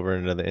jumped over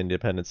into the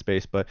independent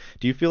space. But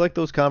do you feel like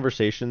those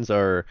conversations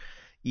are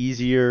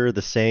easier,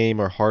 the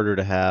same, or harder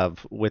to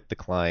have with the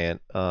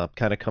client,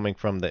 kind of coming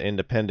from the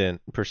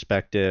independent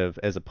perspective,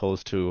 as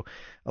opposed to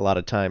a lot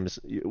of times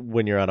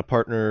when you're on a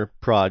partner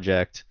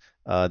project,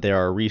 there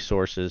are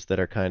resources that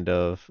are kind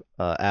of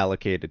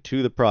allocated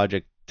to the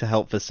project to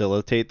help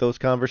facilitate those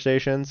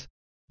conversations.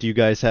 Do you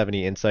guys have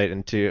any insight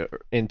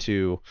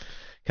into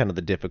kind of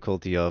the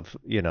difficulty of,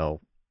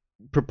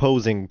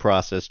 proposing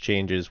process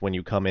changes when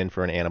you come in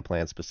for an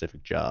Anaplan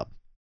specific job?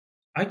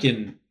 I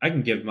can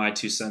give my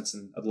 2 cents,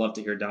 and I'd love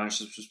to hear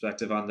Donish's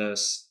perspective on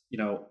this.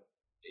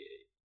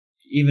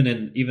 Even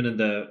in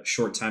the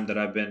short time that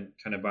I've been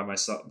kind of by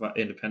myself,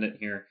 independent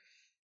here,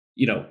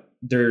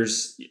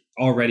 there's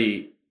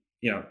already,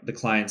 the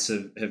clients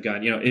have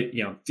gone,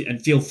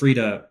 and feel free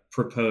to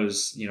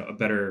propose, a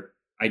better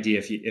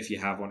idea if you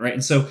have one, right?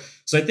 And so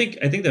I think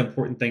the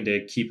important thing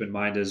to keep in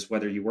mind is,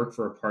 whether you work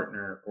for a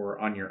partner or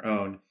on your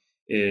own,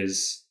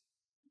 is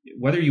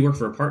whether you work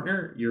for a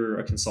partner, you're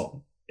a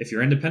consultant. If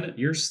you're independent,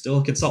 you're still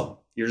a consultant.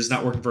 You're just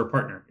not working for a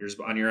partner. You're just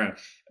on your own.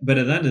 But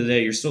at the end of the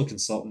day, you're still a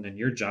consultant, and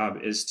your job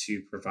is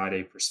to provide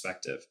a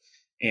perspective.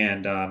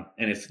 and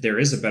if there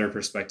is a better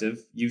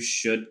perspective, you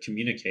should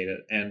communicate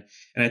it. And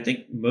I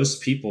think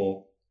most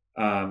people,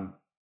 at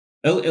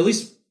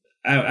least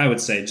I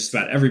would say just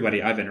about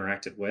everybody I've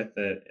interacted with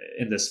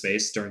in this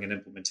space during an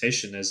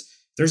implementation is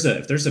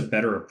if there's a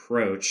better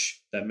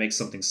approach that makes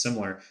something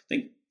similar, I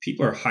think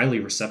people are highly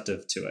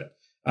receptive to it.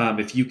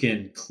 If you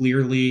can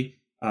clearly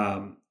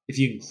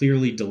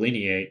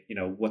delineate,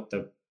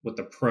 what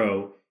the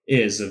pro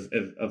is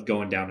of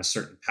going down a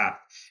certain path,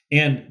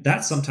 and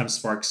that sometimes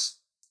sparks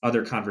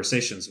other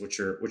conversations, which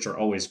are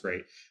always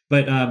great.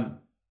 But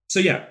so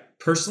yeah,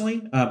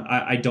 personally,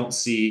 I don't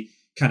see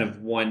kind of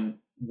one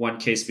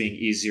case being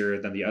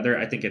easier than the other.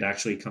 I think it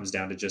actually comes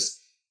down to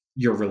just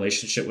your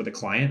relationship with the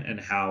client and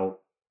how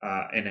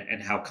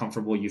and how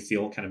comfortable you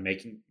feel kind of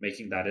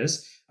making that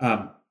is,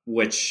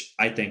 which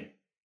I think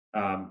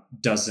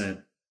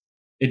doesn't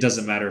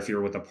matter if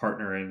you're with a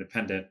partner or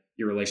independent.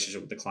 Your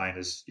relationship with the client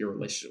is your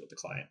relationship with the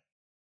client.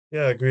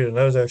 Yeah, agreed. And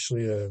that was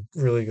actually a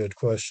really good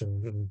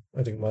question. And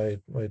I think my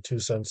 2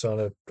 cents on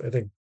it, I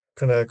think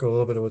kind of echo a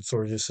little bit of what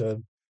Sourjya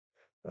said.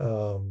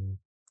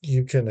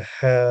 You can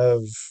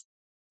have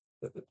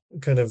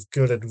kind of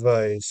good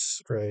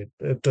advice, right?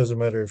 It doesn't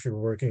matter if you're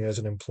working as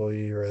an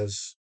employee or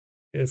as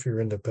if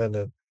you're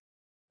independent.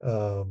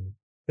 Um,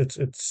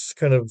 it's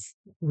kind of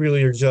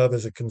really your job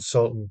as a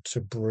consultant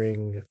to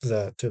bring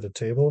that to the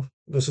table.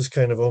 This is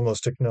kind of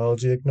almost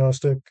technology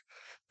agnostic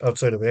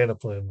outside of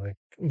Anaplan. Like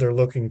they're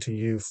looking to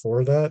you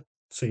for that,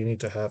 so you need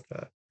to have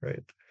that,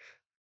 right?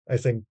 I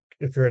think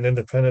if you're an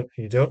independent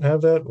and you don't have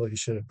that, well, you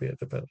shouldn't be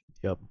independent.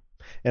 Yep.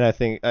 And I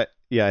think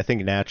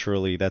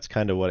naturally that's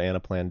kind of what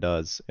Anaplan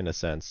does in a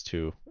sense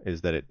too,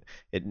 is that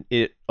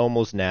it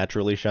almost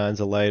naturally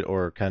shines a light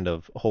or kind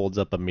of holds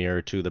up a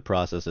mirror to the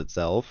process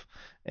itself.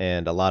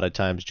 And a lot of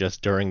times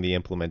just during the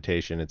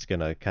implementation, it's going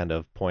to kind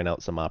of point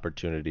out some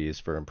opportunities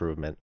for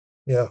improvement.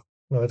 Yeah,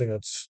 no, I think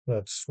that's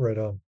right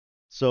on.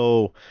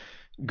 So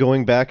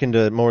going back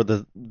into more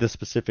the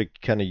specific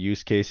kind of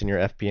use case in your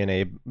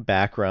FP&A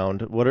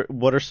background,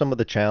 what are some of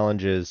the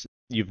challenges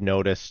you've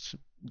noticed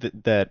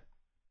that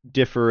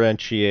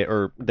differentiate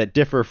or that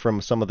differ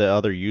from some of the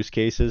other use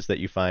cases that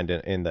you find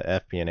in the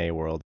FP&A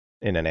world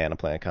in an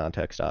Anaplan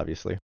context,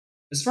 obviously?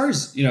 As far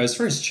as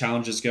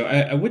challenges go,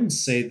 I wouldn't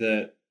say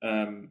that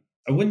I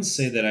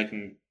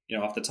can,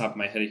 off the top of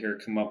my head here,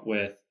 come up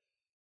with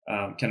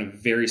kind of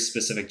very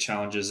specific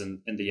challenges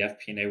in the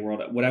FP&A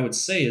world. What I would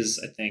say is,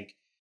 I think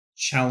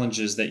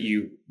challenges that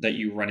you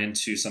run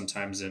into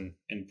sometimes in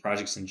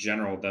projects in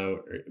general,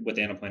 though, with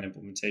Anaplan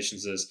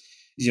implementations is,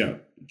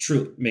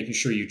 making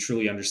sure you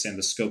truly understand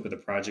the scope of the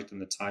project and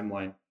the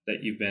timeline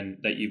that you've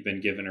been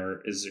given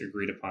or is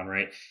agreed upon,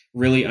 right?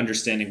 Really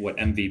understanding what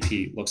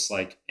MVP looks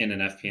like in an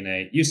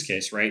FP&A use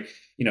case, right?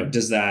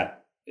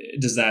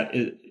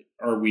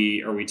 Are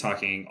we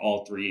talking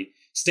all three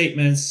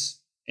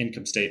statements,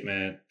 income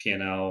statement,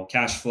 P&L,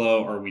 cash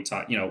flow? Are we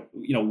talking,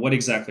 what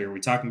exactly are we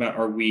talking about?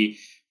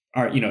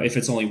 If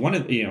it's only one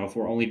of, if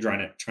we're only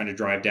trying to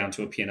drive down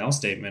to a P&L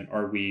statement,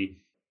 are we,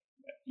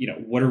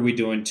 what are we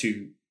doing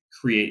to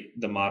create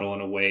the model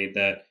in a way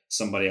that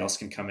somebody else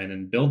can come in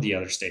and build the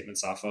other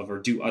statements off of, or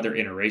do other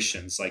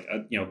iterations, like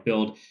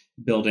build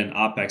an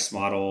OpEx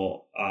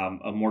model,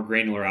 a more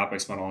granular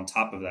OpEx model on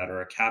top of that,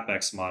 or a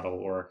CapEx model,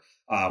 or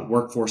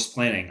workforce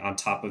planning on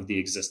top of the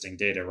existing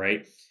data,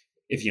 right?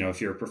 If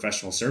you're a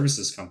professional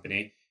services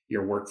company,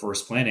 your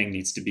workforce planning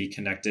needs to be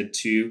connected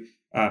to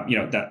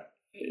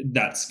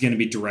that's going to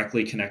be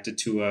directly connected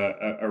to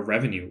a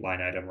revenue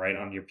line item, right,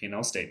 on your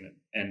P&L statement.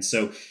 And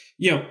so,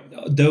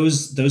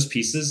 those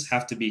pieces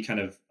have to be kind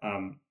of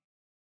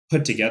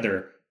put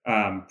together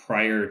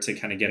prior to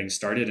kind of getting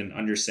started and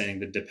understanding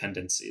the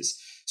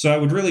dependencies. So I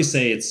would really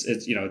say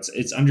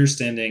it's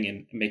understanding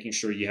and making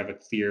sure you have a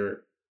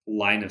clear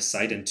line of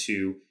sight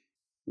into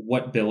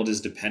what build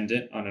is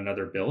dependent on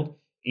another build,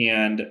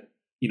 and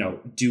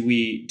do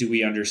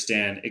we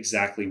understand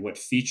exactly what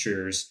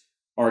features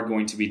are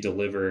going to be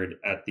delivered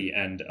at the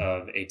end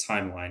of a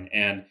timeline.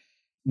 And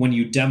when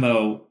you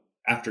demo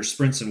after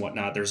sprints and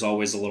whatnot, there's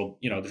always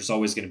there's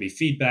always going to be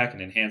feedback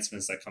and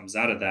enhancements that comes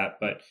out of that.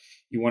 But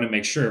you want to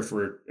make sure if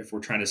we're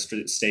trying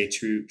to stay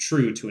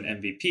true to an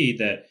MVP,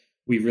 that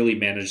we really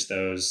manage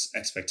those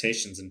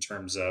expectations in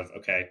terms of,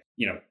 okay,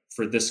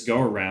 for this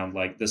go around,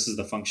 like this is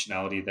the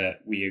functionality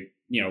that we've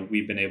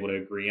been able to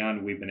agree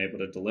on, we've been able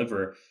to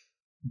deliver.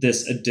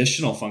 This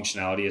additional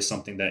functionality is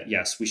something that,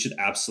 yes, we should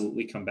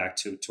absolutely come back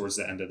to towards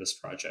the end of this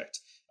project,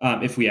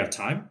 if we have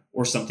time,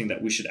 or something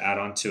that we should add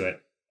on to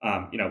it,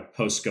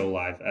 post go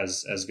live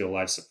as go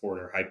live support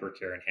or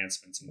hypercare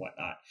enhancements and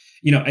whatnot.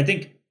 I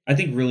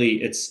think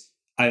really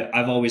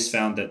I've always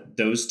found that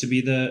those to be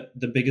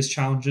the biggest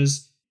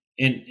challenges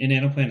in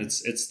Anaplan.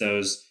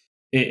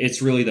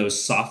 It's really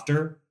those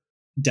softer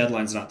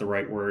deadlines, not the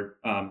right word,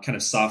 kind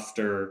of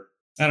softer.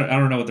 I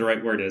don't know what the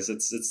right word is.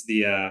 It's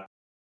the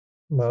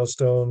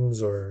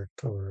Milestones or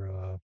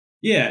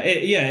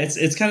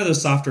it's kind of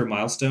those softer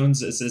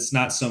milestones. It's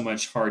not so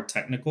much hard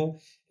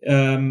technical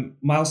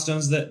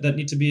milestones that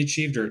need to be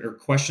achieved, or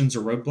questions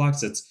or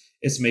roadblocks.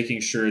 It's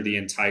making sure the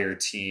entire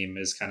team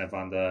is kind of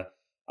on the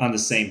on the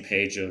same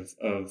page of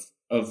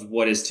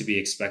what is to be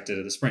expected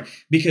of the sprint.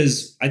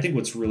 Because I think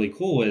what's really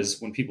cool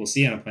is when people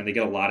see Anaplan, they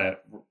get a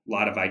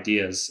lot of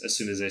ideas as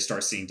soon as they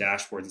start seeing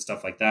dashboards and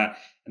stuff like that,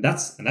 and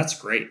that's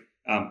great.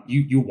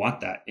 You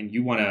want that, and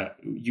you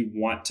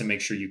want to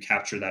make sure you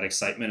capture that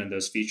excitement and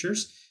those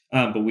features.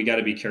 But we got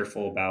to be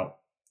careful about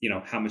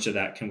how much of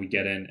that can we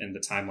get in the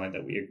timeline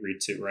that we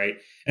agreed to, right?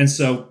 And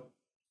so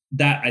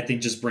that I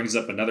think just brings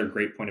up another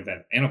great point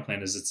about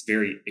Anaplan is it's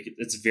very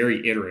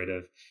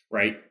iterative,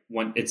 right?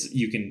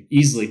 You can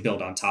easily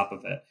build on top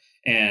of it,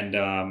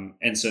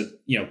 and so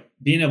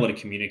being able to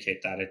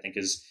communicate that I think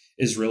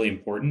is really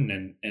important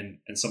and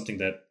something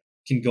that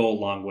can go a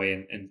long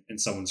way in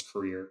someone's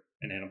career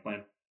in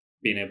Anaplan,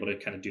 being able to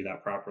kind of do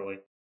that properly.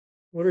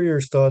 What are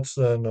your thoughts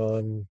then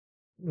on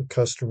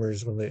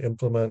customers when they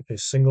implement a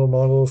single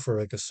model for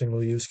like a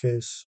single use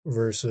case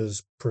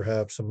versus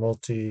perhaps a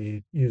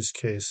multi-use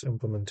case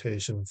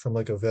implementation from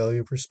like a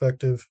value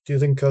perspective? Do you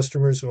think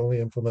customers who only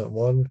implement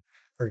one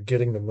are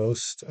getting the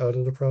most out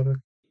of the product?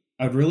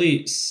 I'd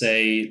really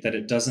say that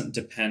it doesn't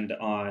depend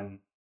on.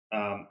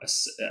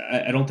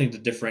 I don't think the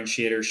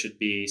differentiator should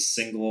be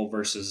single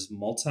versus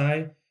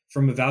multi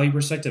from a value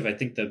perspective. I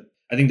think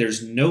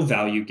there's no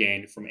value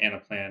gained from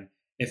Anaplan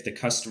if the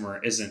customer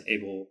isn't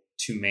able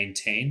to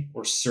maintain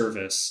or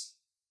service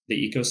the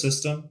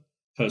ecosystem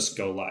post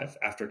go live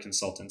after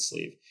consultants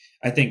leave.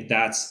 I think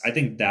that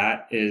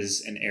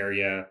is an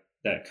area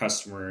that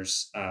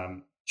customers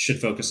should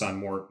focus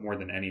on more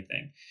than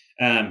anything.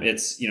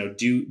 It's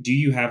do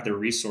you have the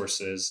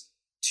resources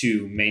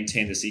to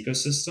maintain this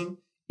ecosystem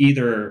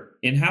either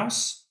in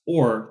house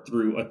or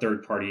through a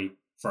third party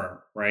firm,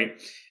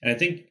 right? And I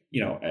think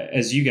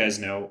as you guys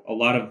know, a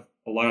lot of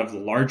the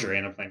larger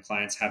Anaplan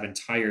clients have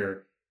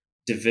entire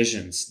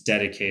divisions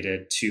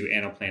dedicated to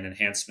Anaplan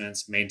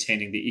enhancements,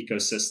 maintaining the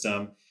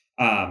ecosystem,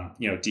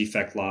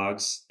 defect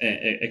logs,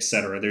 et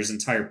cetera. There's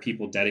entire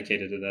people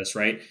dedicated to this,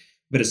 right?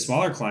 But as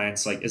smaller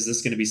clients, like, is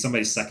this going to be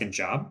somebody's second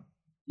job?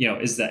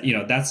 Is that,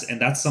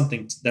 that's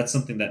something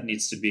that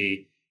needs to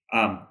be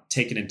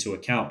taken into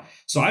account.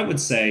 So I would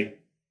say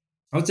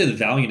the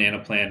value in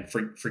Anaplan,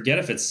 forget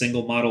if it's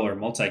single model or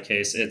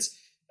multi-case. It's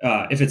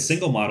if it's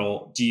single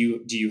model, do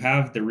you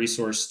have the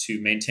resource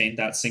to maintain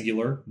that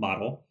singular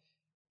model?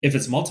 If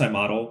it's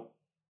multi-model,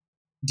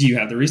 do you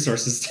have the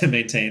resources to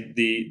maintain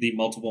the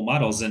multiple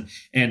models and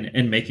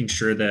making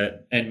sure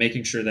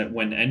that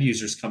when end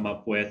users come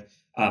up with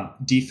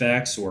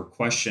defects or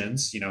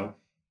questions,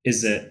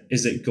 is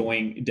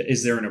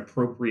there an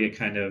appropriate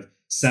kind of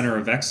center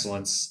of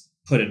excellence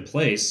put in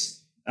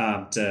place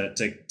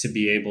to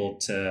be able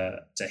to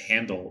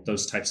handle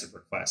those types of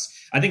requests?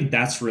 I think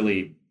that's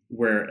really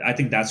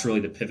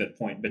the pivot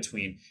point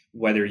between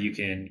whether you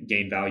can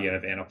gain value out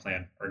of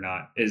Anaplan or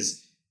not,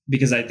 is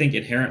because I think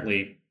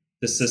inherently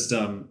the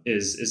system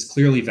is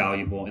clearly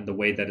valuable in the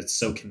way that it's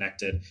so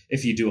connected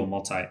if you do a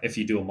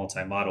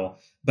multi-model,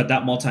 but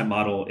that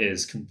multi-model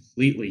is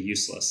completely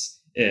useless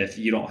if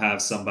you don't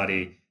have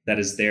somebody that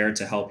is there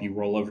to help you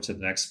roll over to the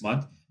next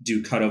month,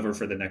 do cutover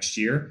for the next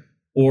year,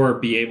 or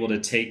be able to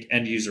take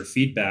end user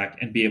feedback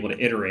and be able to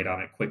iterate on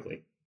it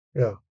quickly.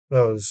 Yeah,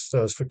 that was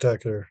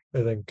spectacular.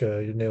 I think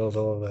you nailed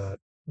all of that.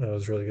 That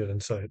was really good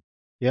insight.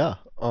 Yeah.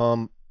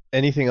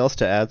 Anything else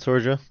to add,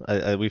 Sourjya?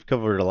 We've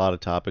covered a lot of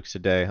topics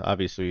today.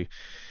 Obviously,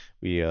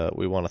 we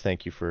want to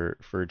thank you for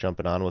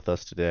jumping on with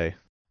us today.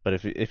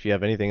 But if you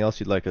have anything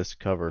else you'd like us to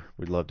cover,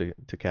 we'd love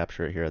to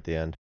capture it here at the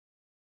end.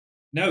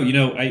 No,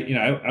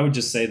 I would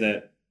just say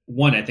that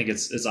one, I think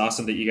it's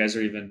awesome that you guys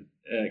are even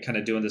kind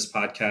of doing this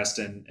podcast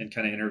and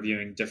kind of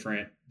interviewing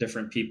different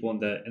people in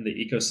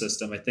the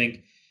ecosystem. I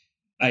think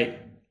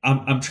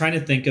I'm trying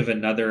to think of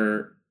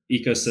another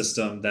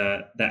ecosystem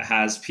that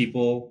has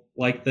people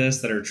like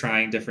this that are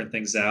trying different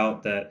things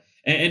out,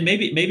 and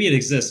maybe it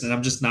exists and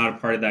I'm just not a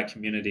part of that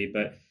community.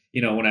 But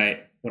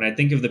when I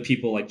think of the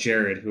people like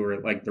Jared, who are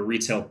like the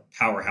retail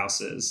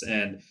powerhouses,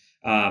 and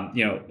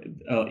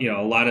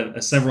a lot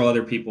of several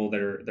other people that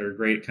are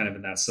great kind of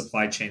in that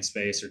supply chain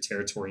space or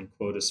territory and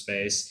quota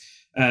space,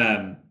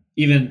 even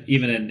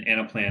in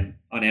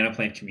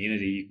Anaplan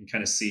community, you can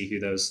kind of see who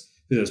those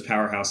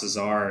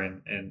powerhouses are,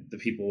 and the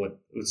people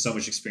with so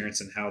much experience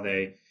and how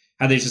they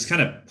just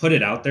kind of put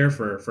it out there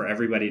for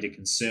everybody to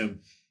consume.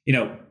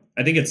 I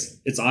think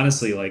it's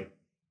honestly like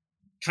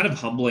kind of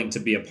humbling to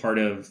be a part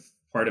of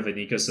an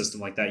ecosystem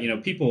like that.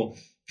 People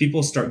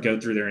go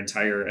through their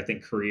entire, I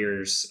think,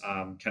 careers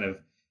kind of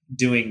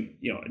doing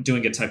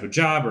a type of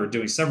job or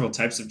doing several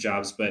types of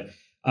jobs. But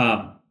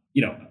I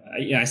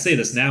say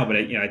this now, but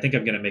I think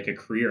I'm going to make a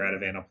career out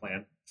of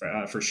Anaplan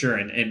for sure.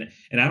 And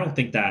I don't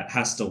think that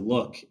has to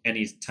look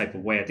any type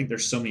of way. I think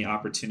there's so many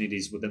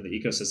opportunities within the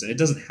ecosystem. It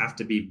doesn't have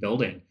to be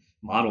building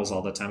models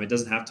all the time. It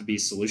doesn't have to be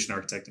solution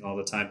architecting all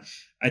the time.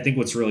 I think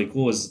what's really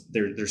cool is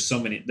there's so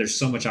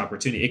much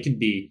opportunity. It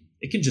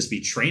can just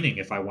be training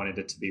if I wanted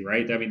it to be,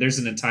 right? I mean, there's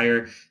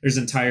entire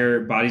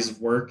bodies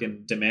of work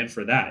and demand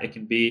for that. It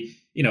can be,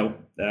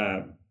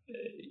 it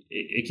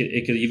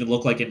could even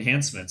look like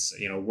enhancements,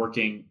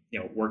 working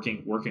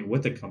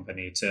with a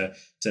company to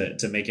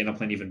make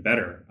Anaplan even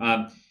better.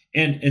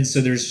 And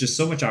so there's just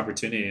so much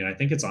opportunity, and I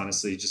think it's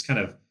honestly just kind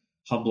of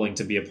humbling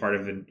to be a part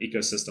of an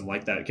ecosystem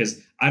like that,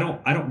 because I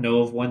don't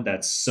know of one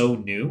that's so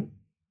new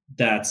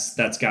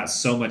that's got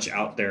so much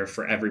out there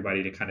for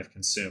everybody to kind of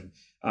consume.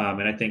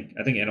 And I think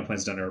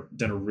Anaplan's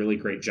done a really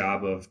great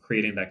job of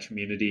creating that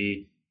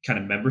community kind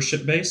of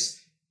membership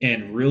base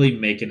and really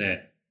making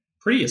it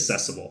pretty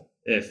accessible,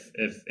 if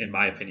in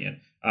my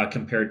opinion,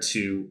 compared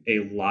to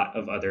a lot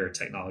of other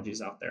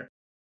technologies out there.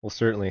 Well,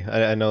 certainly.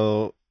 I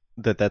know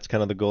that that's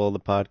kind of the goal of the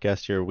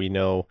podcast here. We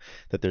know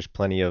that there's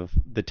plenty of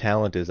the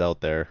talent is out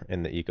there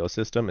in the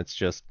ecosystem. It's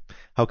just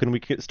how can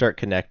we start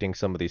connecting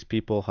some of these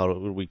people? How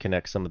do we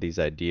connect some of these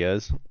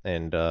ideas?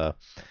 And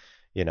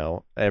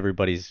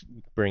everybody's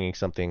bringing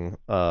something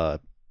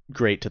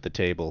great to the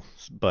table,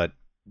 but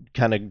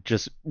kind of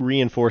just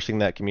reinforcing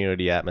that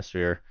community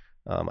atmosphere,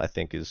 I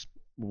think is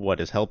what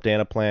has helped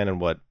Anaplan and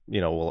what,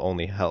 will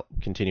only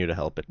continue to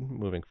help it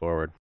moving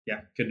forward.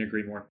 Yeah, couldn't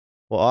agree more.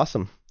 Well,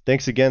 awesome.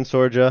 Thanks again,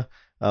 Sourjya.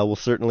 We'll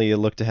certainly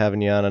look to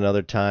having you on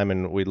another time,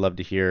 and we'd love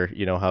to hear,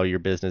 how your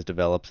business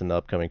develops in the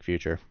upcoming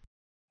future.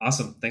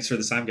 Awesome. Thanks for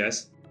the time,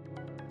 guys.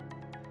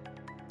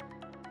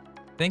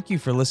 Thank you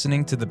for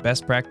listening to the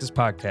Best Practice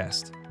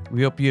Podcast.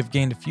 We hope you have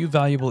gained a few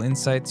valuable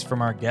insights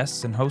from our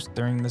guests and hosts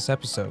during this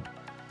episode.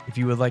 If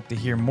you would like to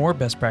hear more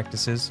best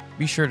practices,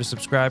 be sure to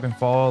subscribe and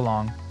follow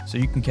along so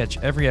you can catch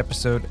every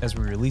episode as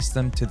we release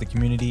them to the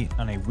community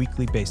on a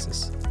weekly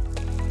basis.